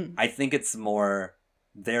 I think it's more,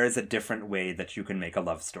 there is a different way that you can make a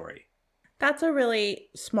love story. That's a really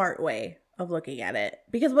smart way of looking at it.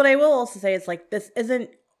 Because what I will also say is like, this isn't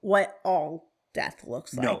what all death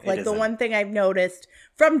looks like. No, like the one thing I've noticed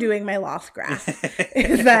from doing my loss graph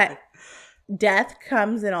is that death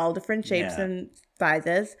comes in all different shapes and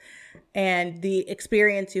sizes. And the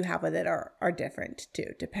experience you have with it are different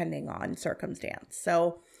too, depending on circumstance.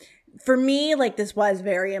 So for me, like this was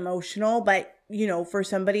very emotional, but for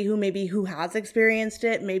somebody who has experienced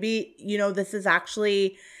it, maybe, this is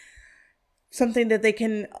actually something that they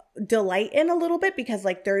can delight in a little bit because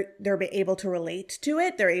like they're able to relate to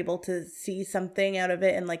it. They're able to see something out of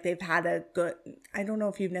it. And like they've had a good, I don't know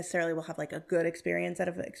if you necessarily will have like a good experience out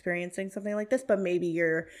of experiencing something like this, but maybe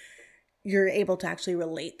you're able to actually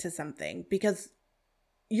relate to something, because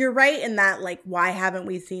you're right in that, like, why haven't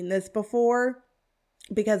we seen this before?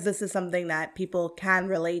 Because this is something that people can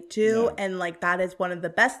relate to. Yeah. And like, that is one of the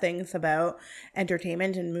best things about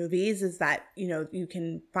entertainment and movies is that, you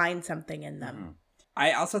can find something in them. Mm-hmm.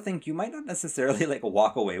 I also think you might not necessarily like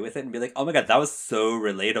walk away with it and be like, oh my God, that was so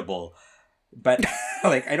relatable. But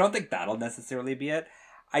like, I don't think that'll necessarily be it.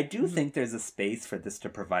 I do think there's a space for this to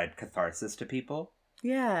provide catharsis to people.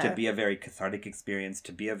 Yeah. To be a very cathartic experience,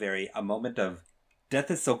 to be a moment of... Death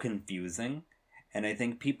is so confusing. And I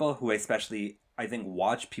think people who especially,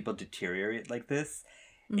 watch people deteriorate like this,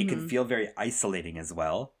 it can feel very isolating as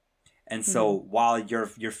well. And so while your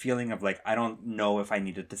feeling of like, I don't know if I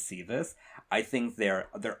needed to see this, I think there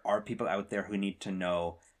are people out there who need to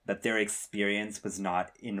know that their experience was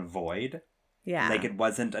not in void. Yeah. Like, it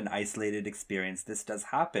wasn't an isolated experience. This does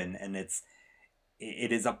happen. And it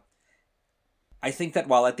is I think that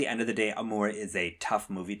while at the end of the day, Amour is a tough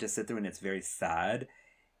movie to sit through and it's very sad,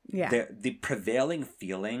 Yeah. the prevailing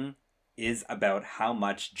feeling is about how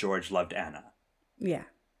much George loved Anna. Yeah.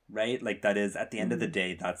 Right? Like, that is, at the end of the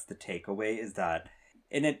day, that's the takeaway, is that,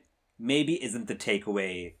 and it maybe isn't the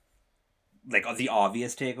takeaway, like, the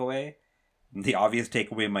obvious takeaway. The obvious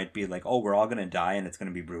takeaway might be like, oh, we're all going to die and it's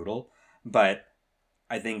going to be brutal. But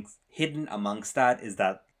I think hidden amongst that is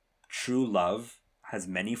that true love has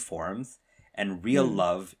many forms, and real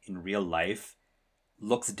love in real life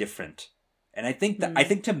looks different. And I think that, I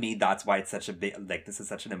think to me, that's why it's such a big, like, this is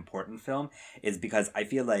such an important film, is because I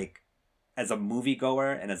feel like, as a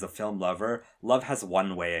moviegoer and as a film lover, love has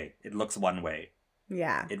one way. It looks one way.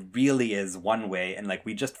 Yeah. It really is one way. And like,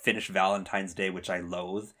 we just finished Valentine's Day, which I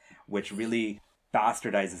loathe, which really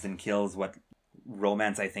bastardizes and kills what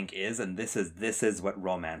romance I think is. And this is what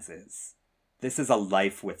romance is. This is a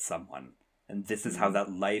life with someone. And this is how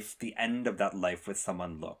that life, the end of that life with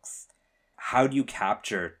someone looks. How do you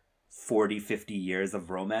capture 40, 50 years of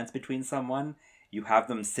romance between someone? You have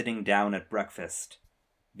them sitting down at breakfast,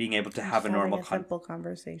 being able to have a normal simple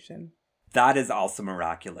conversation. That is also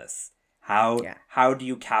miraculous. How do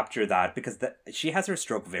you capture that? Because she has her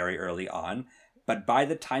stroke very early on, but by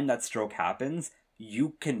the time that stroke happens,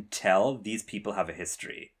 you can tell these people have a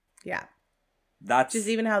history. Yeah. That's just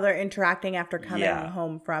even how they're interacting after coming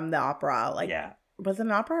home from the opera. Like, was it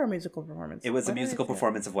an opera or a musical performance? It was a musical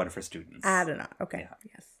performance of one of her students. I don't know. Okay. Yeah.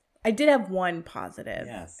 Yes. I did have one positive.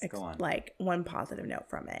 Yes, go on. Like, one positive note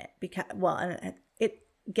from it. Because, well, and it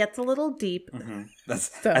gets a little deep. As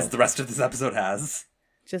the rest of this episode has.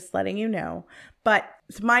 Just letting you know. But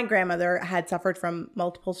so my grandmother had suffered from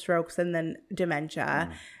multiple strokes and then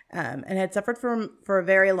dementia, and had suffered for a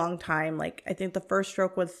very long time. Like, I think the first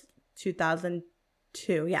stroke was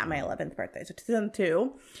 2002. Yeah, my 11th birthday. So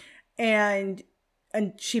 2002. And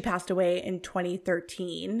she passed away in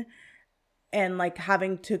 2013. And like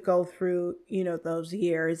having to go through, you know, those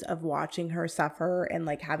years of watching her suffer and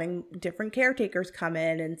like having different caretakers come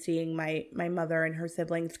in and seeing my mother and her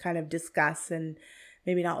siblings kind of discuss and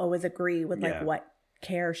maybe not always agree with like what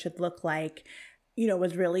care should look like, you know,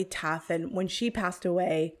 was really tough. And when she passed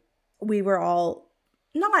away, we were all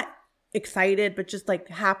not excited, but just like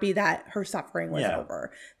happy that her suffering was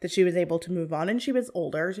over, that she was able to move on, and she was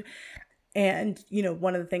older. And, you know,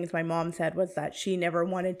 one of the things my mom said was that she never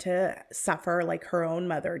wanted to suffer like her own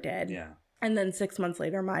mother did. Yeah. And then 6 months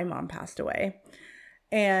later, my mom passed away.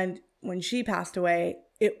 And when she passed away,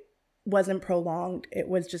 it wasn't prolonged. It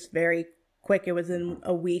was just very quick. It was in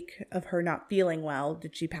a week of her not feeling well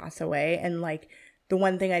did she pass away. And like, the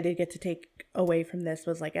one thing I did get to take away from this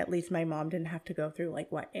was like, at least my mom didn't have to go through like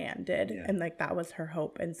what Anne did. Yeah. And like, that was her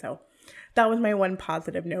hope. And so that was my one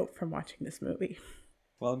positive note from watching this movie.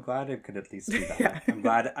 Well, I'm glad it could at least do that. I'm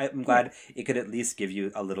glad it could at least give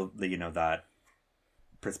you a little, you know, that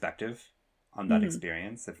perspective on that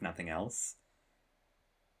experience, if nothing else.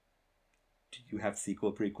 Do you have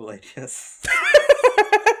sequel, prequel ideas?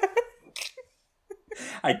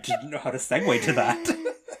 I didn't know how to segue to that.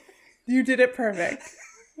 You did it perfect.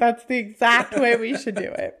 That's the exact way we should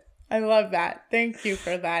do it. I love that. Thank you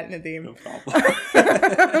for that, Nadim. No problem.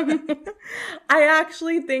 I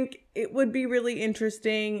actually think it would be really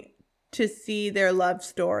interesting to see their love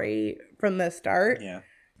story from the start. Yeah.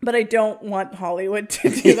 But I don't want Hollywood to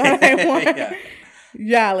do that. I want,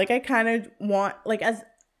 like I kind of want, like, as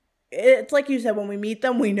it's like you said, when we meet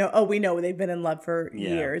them, we know they've been in love for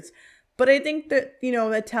years. But I think that, you know,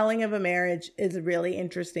 the telling of a marriage is a really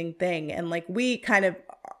interesting thing. And like, we kind of,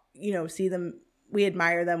 you know, see them, we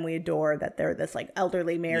admire them, we adore that they're this like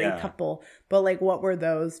elderly married couple. But like, what were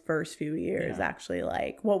those first few years actually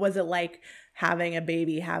like? What was it like having a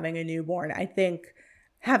baby, having a newborn? I think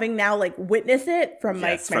having now like witnessed it from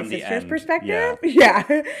like my sister's perspective,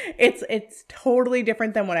 it's totally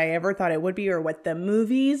different than what I ever thought it would be or what the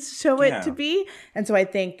movies show it to be. And so I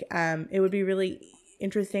think it would be really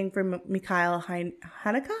interesting for Mikhail Haneke.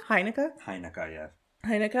 Or Hanke? I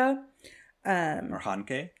don't know.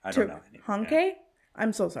 Hanke? Yeah.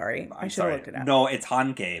 I'm so sorry. I should have looked it up. No, it's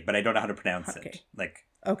Hanke, but I don't know how to pronounce it. Like,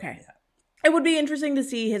 okay. Yeah. It would be interesting to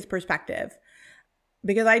see his perspective,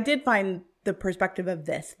 because I did find the perspective of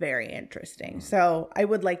this very interesting. So I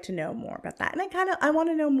would like to know more about that. And I want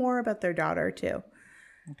to know more about their daughter too.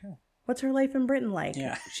 Okay. What's her life in Britain like?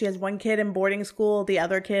 Yeah. She has one kid in boarding school. The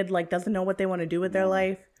other kid like doesn't know what they want to do with their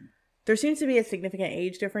life. there seems to be a significant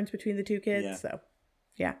age difference between the two kids. Yeah. So,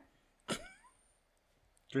 yeah.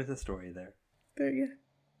 There's a story there. Yeah,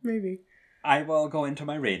 maybe. I will go into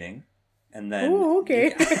my rating, and then... Oh,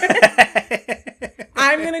 okay.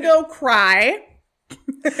 I'm going to go cry.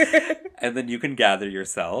 And then you can gather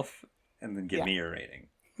yourself, and then give me your rating.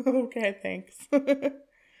 Okay, thanks.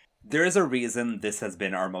 There is a reason this has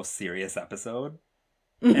been our most serious episode,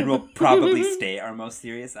 and will probably stay our most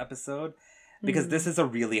serious episode, because this is a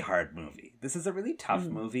really hard movie. This is a really tough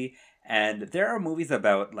movie, and there are movies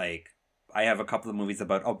about, like, I have a couple of movies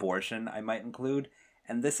about abortion I might include,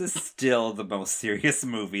 and this is still the most serious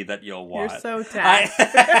movie that you'll watch. You're so tapped.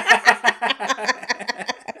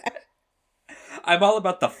 I'm all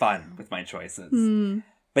about the fun with my choices.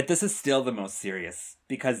 But this is still the most serious,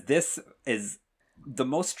 because this is the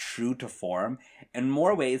most true to form in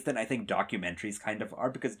more ways than I think documentaries kind of are,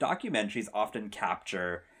 because documentaries often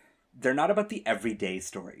capture... They're not about the everyday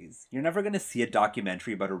stories. You're never going to see a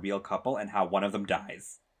documentary about a real couple and how one of them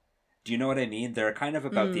dies. Do you know what I mean? They're kind of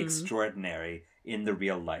about the extraordinary in the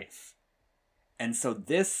real life. And so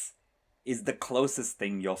this is the closest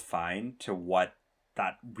thing you'll find to what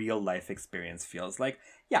that real life experience feels like.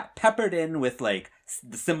 Yeah, peppered in with, like,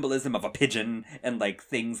 the symbolism of a pigeon and, like,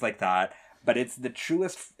 things like that. But it's the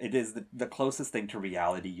truest, it is the closest thing to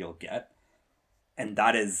reality you'll get. And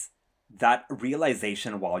that is that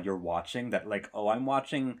realization while you're watching that, like, oh, I'm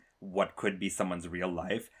watching what could be someone's real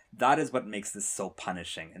life. That is what makes this so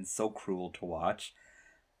punishing and so cruel to watch.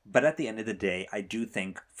 But at the end of the day, I do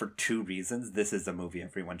think for two reasons, this is a movie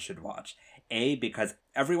everyone should watch. A, because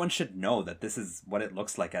everyone should know that this is what it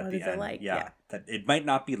looks like at the end. Like? Yeah, that it might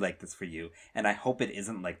not be like this for you. And I hope it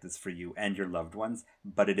isn't like this for you and your loved ones,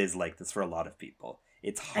 but it is like this for a lot of people.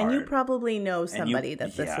 It's hard. And you probably know somebody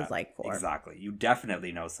that this was like for. Exactly. You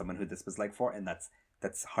definitely know someone who this was like for, and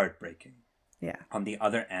that's heartbreaking. Yeah. On the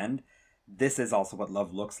other end, this is also what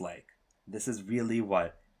love looks like. This is really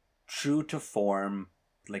what true to form,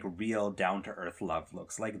 like, real down-to-earth love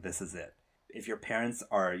looks like. This is it. If your parents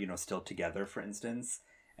are, you know, still together, for instance,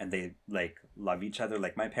 and they, like, love each other,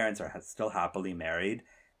 like my parents are still happily married,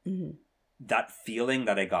 that feeling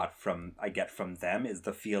that I get from them is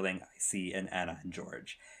the feeling I see in Anna and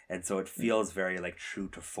George. And so it feels very, like, true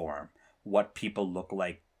to form. What people look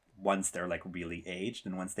like once they're, like, really aged,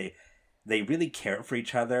 and once they really care for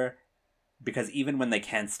each other, because even when they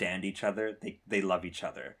can't stand each other, they love each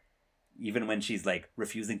other. Even when she's, like,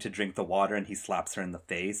 refusing to drink the water and he slaps her in the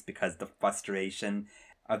face because the frustration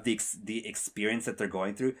of the experience that they're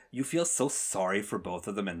going through, you feel so sorry for both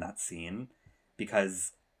of them in that scene,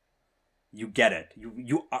 because you get it.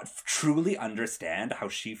 You truly understand how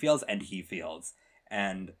she feels and he feels.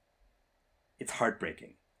 And it's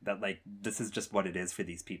heartbreaking that, like, this is just what it is for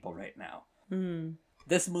these people right now.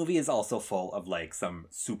 This movie is also full of, like, some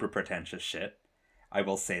super pretentious shit. I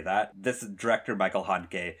will say that. This director, Michael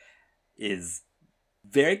Handke, is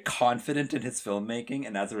very confident in his filmmaking,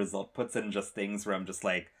 and as a result puts in just things where I'm just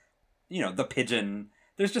like, you know, the pigeon.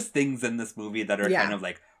 There's just things in this movie that are kind of,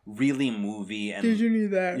 like, really movie. And did you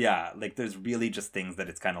need that? Yeah, like, there's really just things that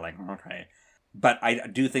it's kind of like, okay. But I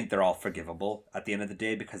do think they're all forgivable at the end of the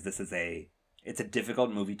day, because this is it's a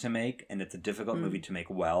difficult movie to make, and it's a difficult movie to make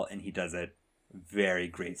well, and he does it very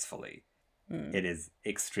gracefully. It is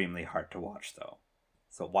extremely hard to watch, though.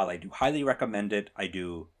 So while I do highly recommend it, I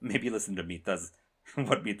do maybe listen to Mita's,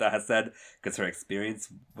 what Mita has said, because her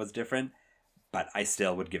experience was different, but I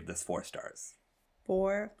still would give this 4 stars.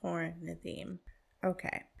 4 for Nadeem.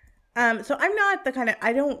 Okay. So I'm not the kind of,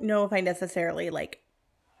 I don't know if I necessarily, like,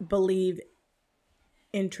 believe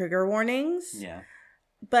in trigger warnings. Yeah.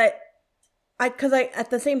 But because at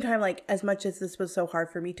the same time, like, as much as this was so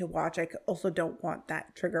hard for me to watch, I also don't want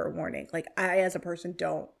that trigger warning. Like, I as a person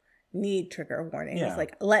don't need trigger warnings. Yeah.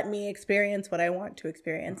 Like, let me experience what I want to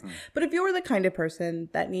experience. But if you're the kind of person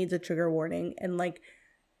that needs a trigger warning, and, like,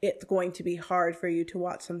 it's going to be hard for you to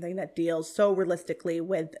watch something that deals so realistically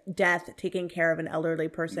with death, taking care of an elderly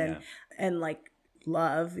person, and, like,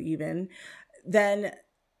 love even, then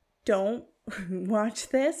don't watch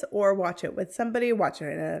this, or watch it with somebody. Watch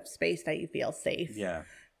it in a space that you feel safe. Yeah.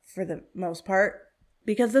 For the most part.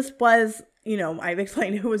 Because this was, you know, I've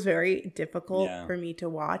explained it was very difficult for me to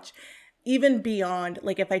watch. Even beyond,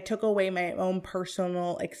 like, if I took away my own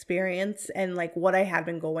personal experience and, like, what I had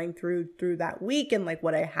been going through that week, and, like,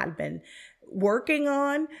 what I had been working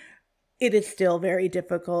on, it is still very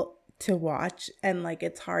difficult to watch, and, like,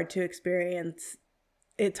 it's hard to experience,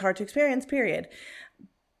 period.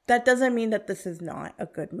 That doesn't mean that this is not a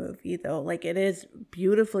good movie, though. Like, it is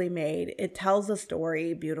beautifully made. It tells a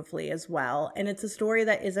story beautifully as well. And it's a story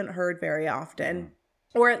that isn't heard very often.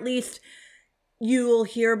 Or at least you'll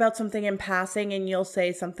hear about something in passing and you'll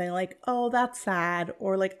say something like, oh, that's sad,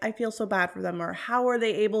 or like, I feel so bad for them, or how are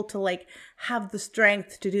they able to like have the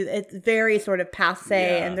strength to do that? It's very sort of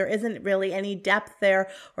passe, and there isn't really any depth there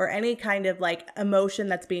or any kind of like emotion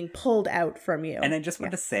that's being pulled out from you. And I just want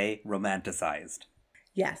to say romanticized.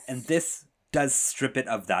 Yes. And this does strip it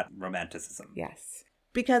of that romanticism. Yes.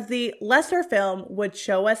 Because the lesser film would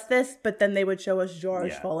show us this, but then they would show us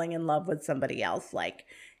George falling in love with somebody else like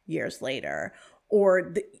years later.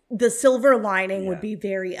 Or the silver lining would be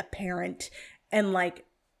very apparent. And like,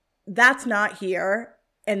 that's not here.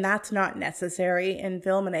 And that's not necessary in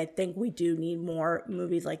film. And I think we do need more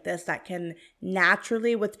movies like this that can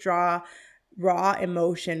naturally withdraw raw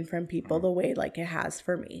emotion from people the way like it has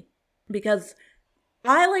for me. Because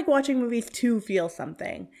I like watching movies to feel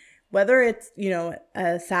something. Whether it's, you know,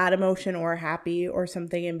 a sad emotion or happy or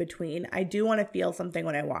something in between, I do want to feel something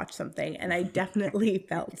when I watch something. And I definitely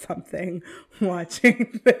felt something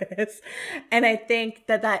watching this. And I think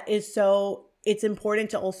that is so, it's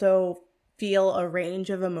important to also feel a range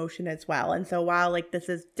of emotion as well. And so while like this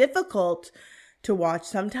is difficult to watch,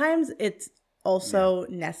 sometimes it's also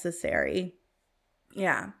necessary.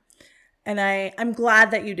 Yeah. And I'm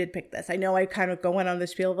glad that you did pick this. I know I kind of went on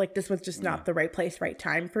this field like this was just not the right place, right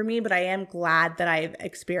time for me, but I am glad that I've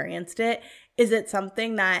experienced it. Is it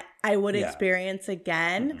something that I would experience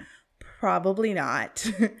again? Probably not,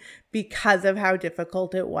 because of how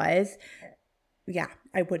difficult it was. Yeah,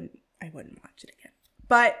 I wouldn't watch it again.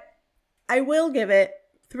 But I will give it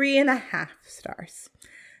 3.5 stars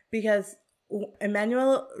because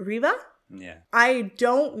Emmanuelle Riva. Yeah. I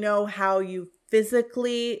don't know how she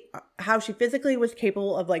physically was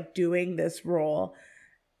capable of like doing this role,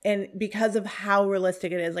 and because of how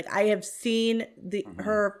realistic it is. Like I have seen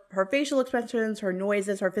her facial expressions, her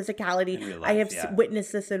noises, her physicality. Life, I have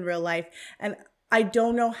witnessed this in real life, and I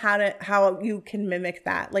don't know how you can mimic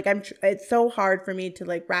that. Like it's so hard for me to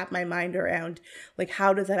like wrap my mind around like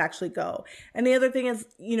how does that actually go. And the other thing is,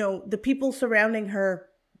 you know, the people surrounding her.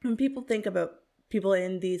 When people think about people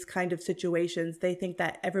in these kind of situations, they think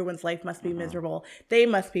that everyone's life must be miserable. They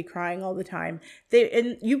must be crying all the time.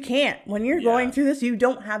 And you can't. When you're going through this, you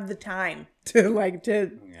don't have the time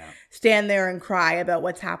to stand there and cry about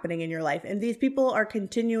what's happening in your life. And these people are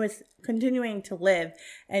continuing to live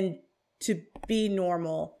and to be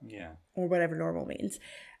normal. Yeah. Or whatever normal means.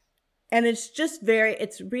 And it's just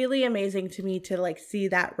it's really amazing to me to like see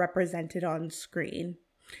that represented on screen.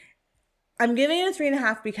 I'm giving it a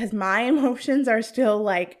 3.5 because my emotions are still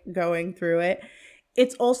like going through it.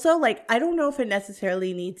 It's also like, I don't know if it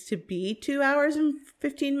necessarily needs to be 2 hours and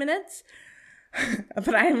 15 minutes,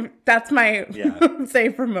 but that's my say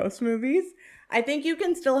for most movies. I think you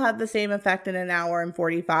can still have the same effect in 1 hour and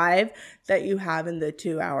 45 that you have in the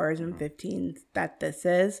 2 hours and 15 that this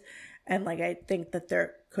is. And like, I think that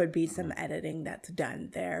there could be some editing that's done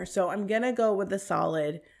there. So I'm going to go with a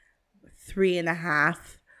solid 3.5.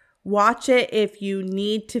 Watch it if you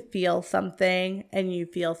need to feel something and you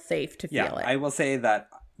feel safe to feel it. I will say that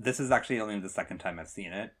this is actually only the second time I've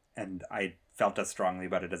seen it, and I felt as strongly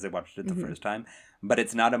about it as I watched it the first time. But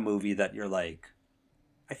it's not a movie that you're like,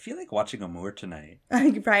 I feel like watching Amour tonight.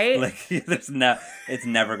 Right? Like, it's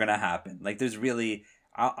never going to happen. Like, there's really,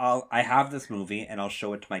 I have this movie and I'll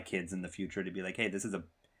show it to my kids in the future to be like, hey, this is a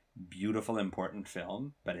beautiful, important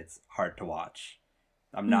film, but it's hard to watch.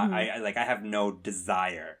 I'm not, I have no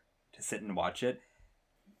desire to sit and watch it.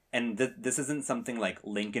 And this isn't something like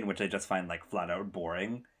Lincoln, which I just find like flat out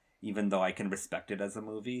boring, even though I can respect it as a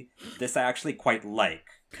movie. This I actually quite like.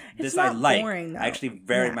 It's not boring, though. I actually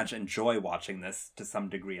very much enjoy watching this to some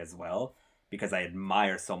degree as well, because I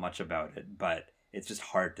admire so much about it, but it's just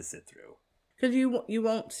hard to sit through. Because you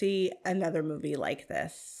won't see another movie like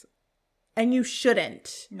this. And you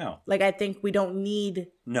shouldn't. No. Like, I think we don't need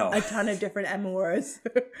a ton of different amours.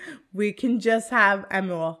 We can just have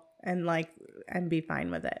amour and be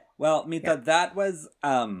fine with it. Well, Mita, that was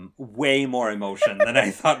way more emotion than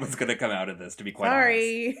I thought was going to come out of this, to be quite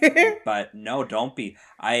honest. Sorry. But no, don't be.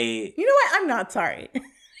 You know what? I'm not sorry.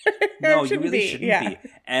 No, you really shouldn't be.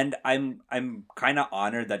 And I'm kind of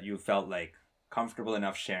honored that you felt like comfortable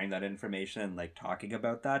enough sharing that information and like talking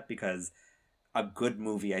about that, because a good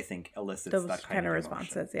movie, I think, elicits those that kind of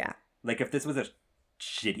responses. Yeah. Like, if this was a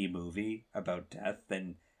shitty movie about death,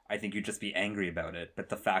 then I think you'd just be angry about it. But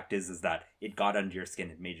the fact is that it got under your skin.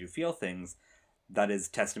 It made you feel things. That is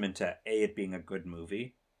testament to it being a good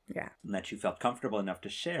movie. Yeah. And that you felt comfortable enough to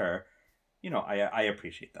share. You know, I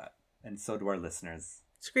appreciate that. And so do our listeners.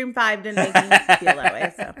 Scream 5 didn't make me feel that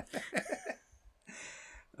way,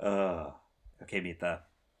 so. Okay, Mita.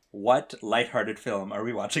 What lighthearted film are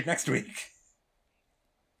we watching next week?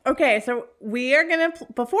 Okay, so we are going to,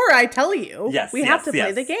 before I tell you, we have to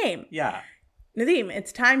play the game. Yeah. Nadim,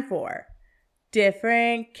 it's time for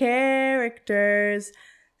different characters,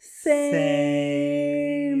 same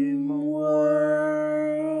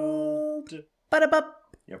world.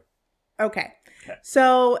 Ba-da-bup. Yep. Okay.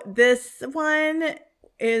 So this one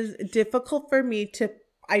is difficult for me to,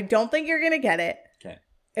 I don't think you're going to get it. Okay.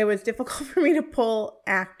 It was difficult for me to pull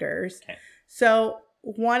actors. Okay. So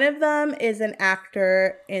one of them is an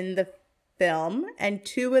actor in the film, and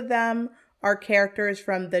two of them are characters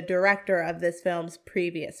from the director of this film's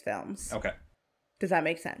previous films. Okay. Does that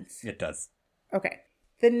make sense? It does. Okay.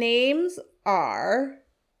 The names are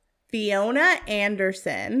Fiona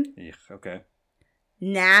Anderson, Okay.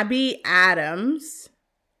 Nabby Adams,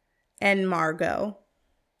 and Margot.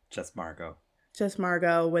 Just Margot. Just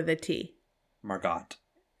Margot with a T. Margot.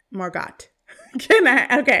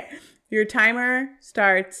 Okay. Your timer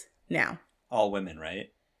starts now. All women,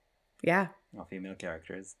 right? Yeah. All female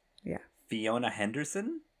characters. Yeah. Fiona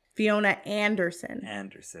Henderson? Fiona Anderson.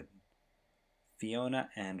 Fiona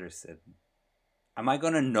Anderson. Am I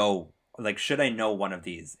going to know, like, should I know one of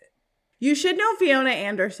these? You should know Fiona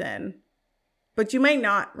Anderson, but you might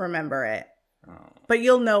not remember it. Oh. But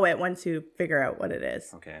you'll know it once you figure out what it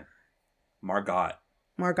is. Okay. Margot.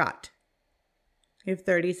 You have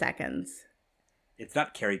 30 seconds. It's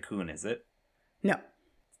not Carrie Coon, is it? No.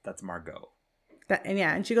 That's Margot.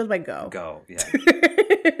 And she goes by Go. Go, yeah.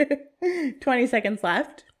 20 seconds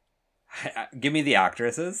left. Give me the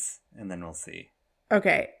actresses, and then we'll see.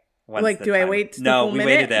 Okay. When's do I wait the No, full we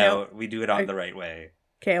minute? wait it out. We do it on the right way.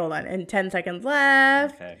 Okay, hold on. And 10 seconds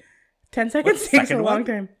left. Okay. 10 seconds What's the takes a second long one?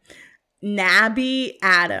 time. Nabby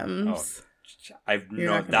Adams.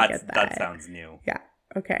 That sounds new. Yeah.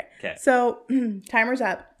 Okay. Okay. So, timer's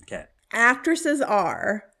up. Okay. Actresses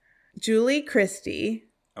are Julie Christie.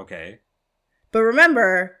 Okay. But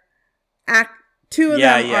remember, two of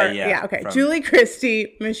them are... Yeah. Okay. Julie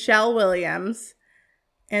Christie, Michelle Williams,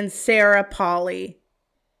 and Sarah Polley.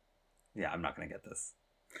 Yeah, I'm not going to get this.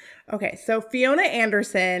 Okay. So, Fiona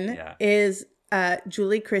Anderson is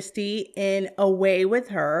Julie Christie in Away with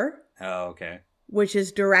Her. Oh, okay. Which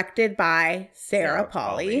is directed by Sarah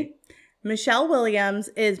Polley. Michelle Williams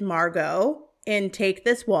is Margot in Take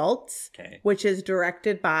This Waltz, which is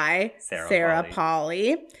directed by Sarah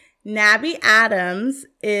Polley. Nabby Adams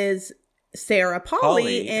is Sarah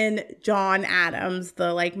Polley in John Adams,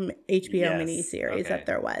 the HBO miniseries that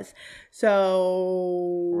there was.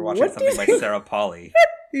 So we're watching something like Sarah Polley.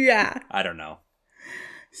 Yeah. I don't know.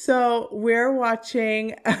 So we're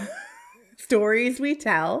watching Stories We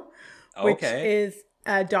Tell, which is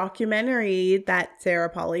a documentary that Sarah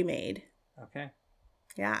Polley made. Okay.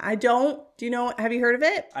 Yeah, do you know, have you heard of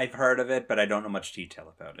it? I've heard of it, but I don't know much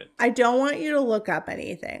detail about it. I don't want you to look up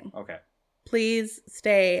anything. Okay. Please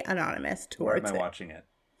stay anonymous towards it. Where am I watching it?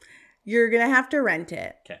 You're going to have to rent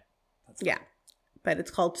it. Okay. Yeah. But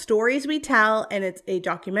it's called Stories We Tell, and it's a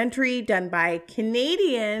documentary done by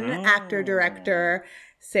Canadian actor-director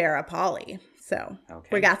Sarah Polley. So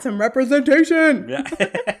we got some representation. Yeah.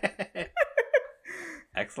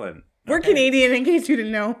 Excellent. We're Canadian, in case you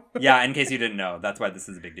didn't know. Yeah, in case you didn't know. That's why this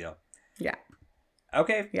is a big deal. Yeah.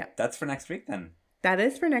 Okay. Yeah. That's for next week then. That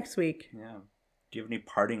is for next week. Yeah. Do you have any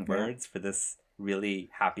parting words for this really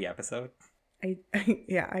happy episode? I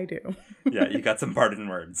do. Yeah, you got some parting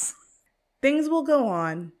words. Things will go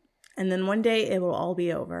on, and then one day it will all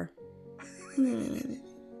be over.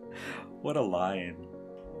 What a line.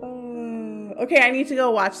 Okay, I need to go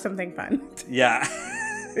watch something fun. Yeah.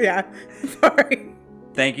 Yeah. Sorry.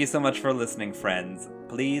 Thank you so much for listening, friends.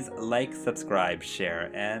 Please like, subscribe,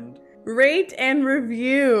 share, and rate and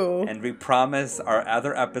review. And we promise our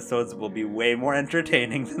other episodes will be way more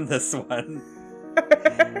entertaining than this one.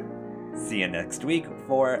 See you next week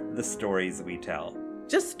for the stories we tell.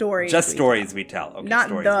 Just stories. Just stories we tell. Okay, not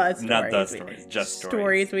stories. The stories. Not the stories. Just stories.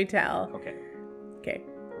 Stories we tell. Okay. Okay.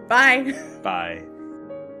 Bye. Bye.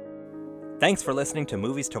 Thanks for listening to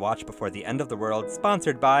Movies to Watch Before the End of the World,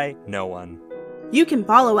 sponsored by no one. You can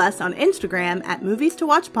follow us on Instagram at Movies to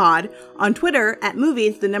Watch Pod, on Twitter at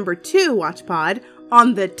Movies2WatchPod,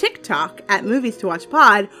 on the TikTok at Movies to Watch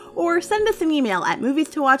Pod, or send us an email at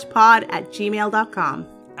movies2watchpod@gmail.com.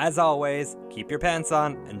 As always, keep your pants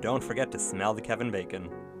on and don't forget to smell the Kevin Bacon.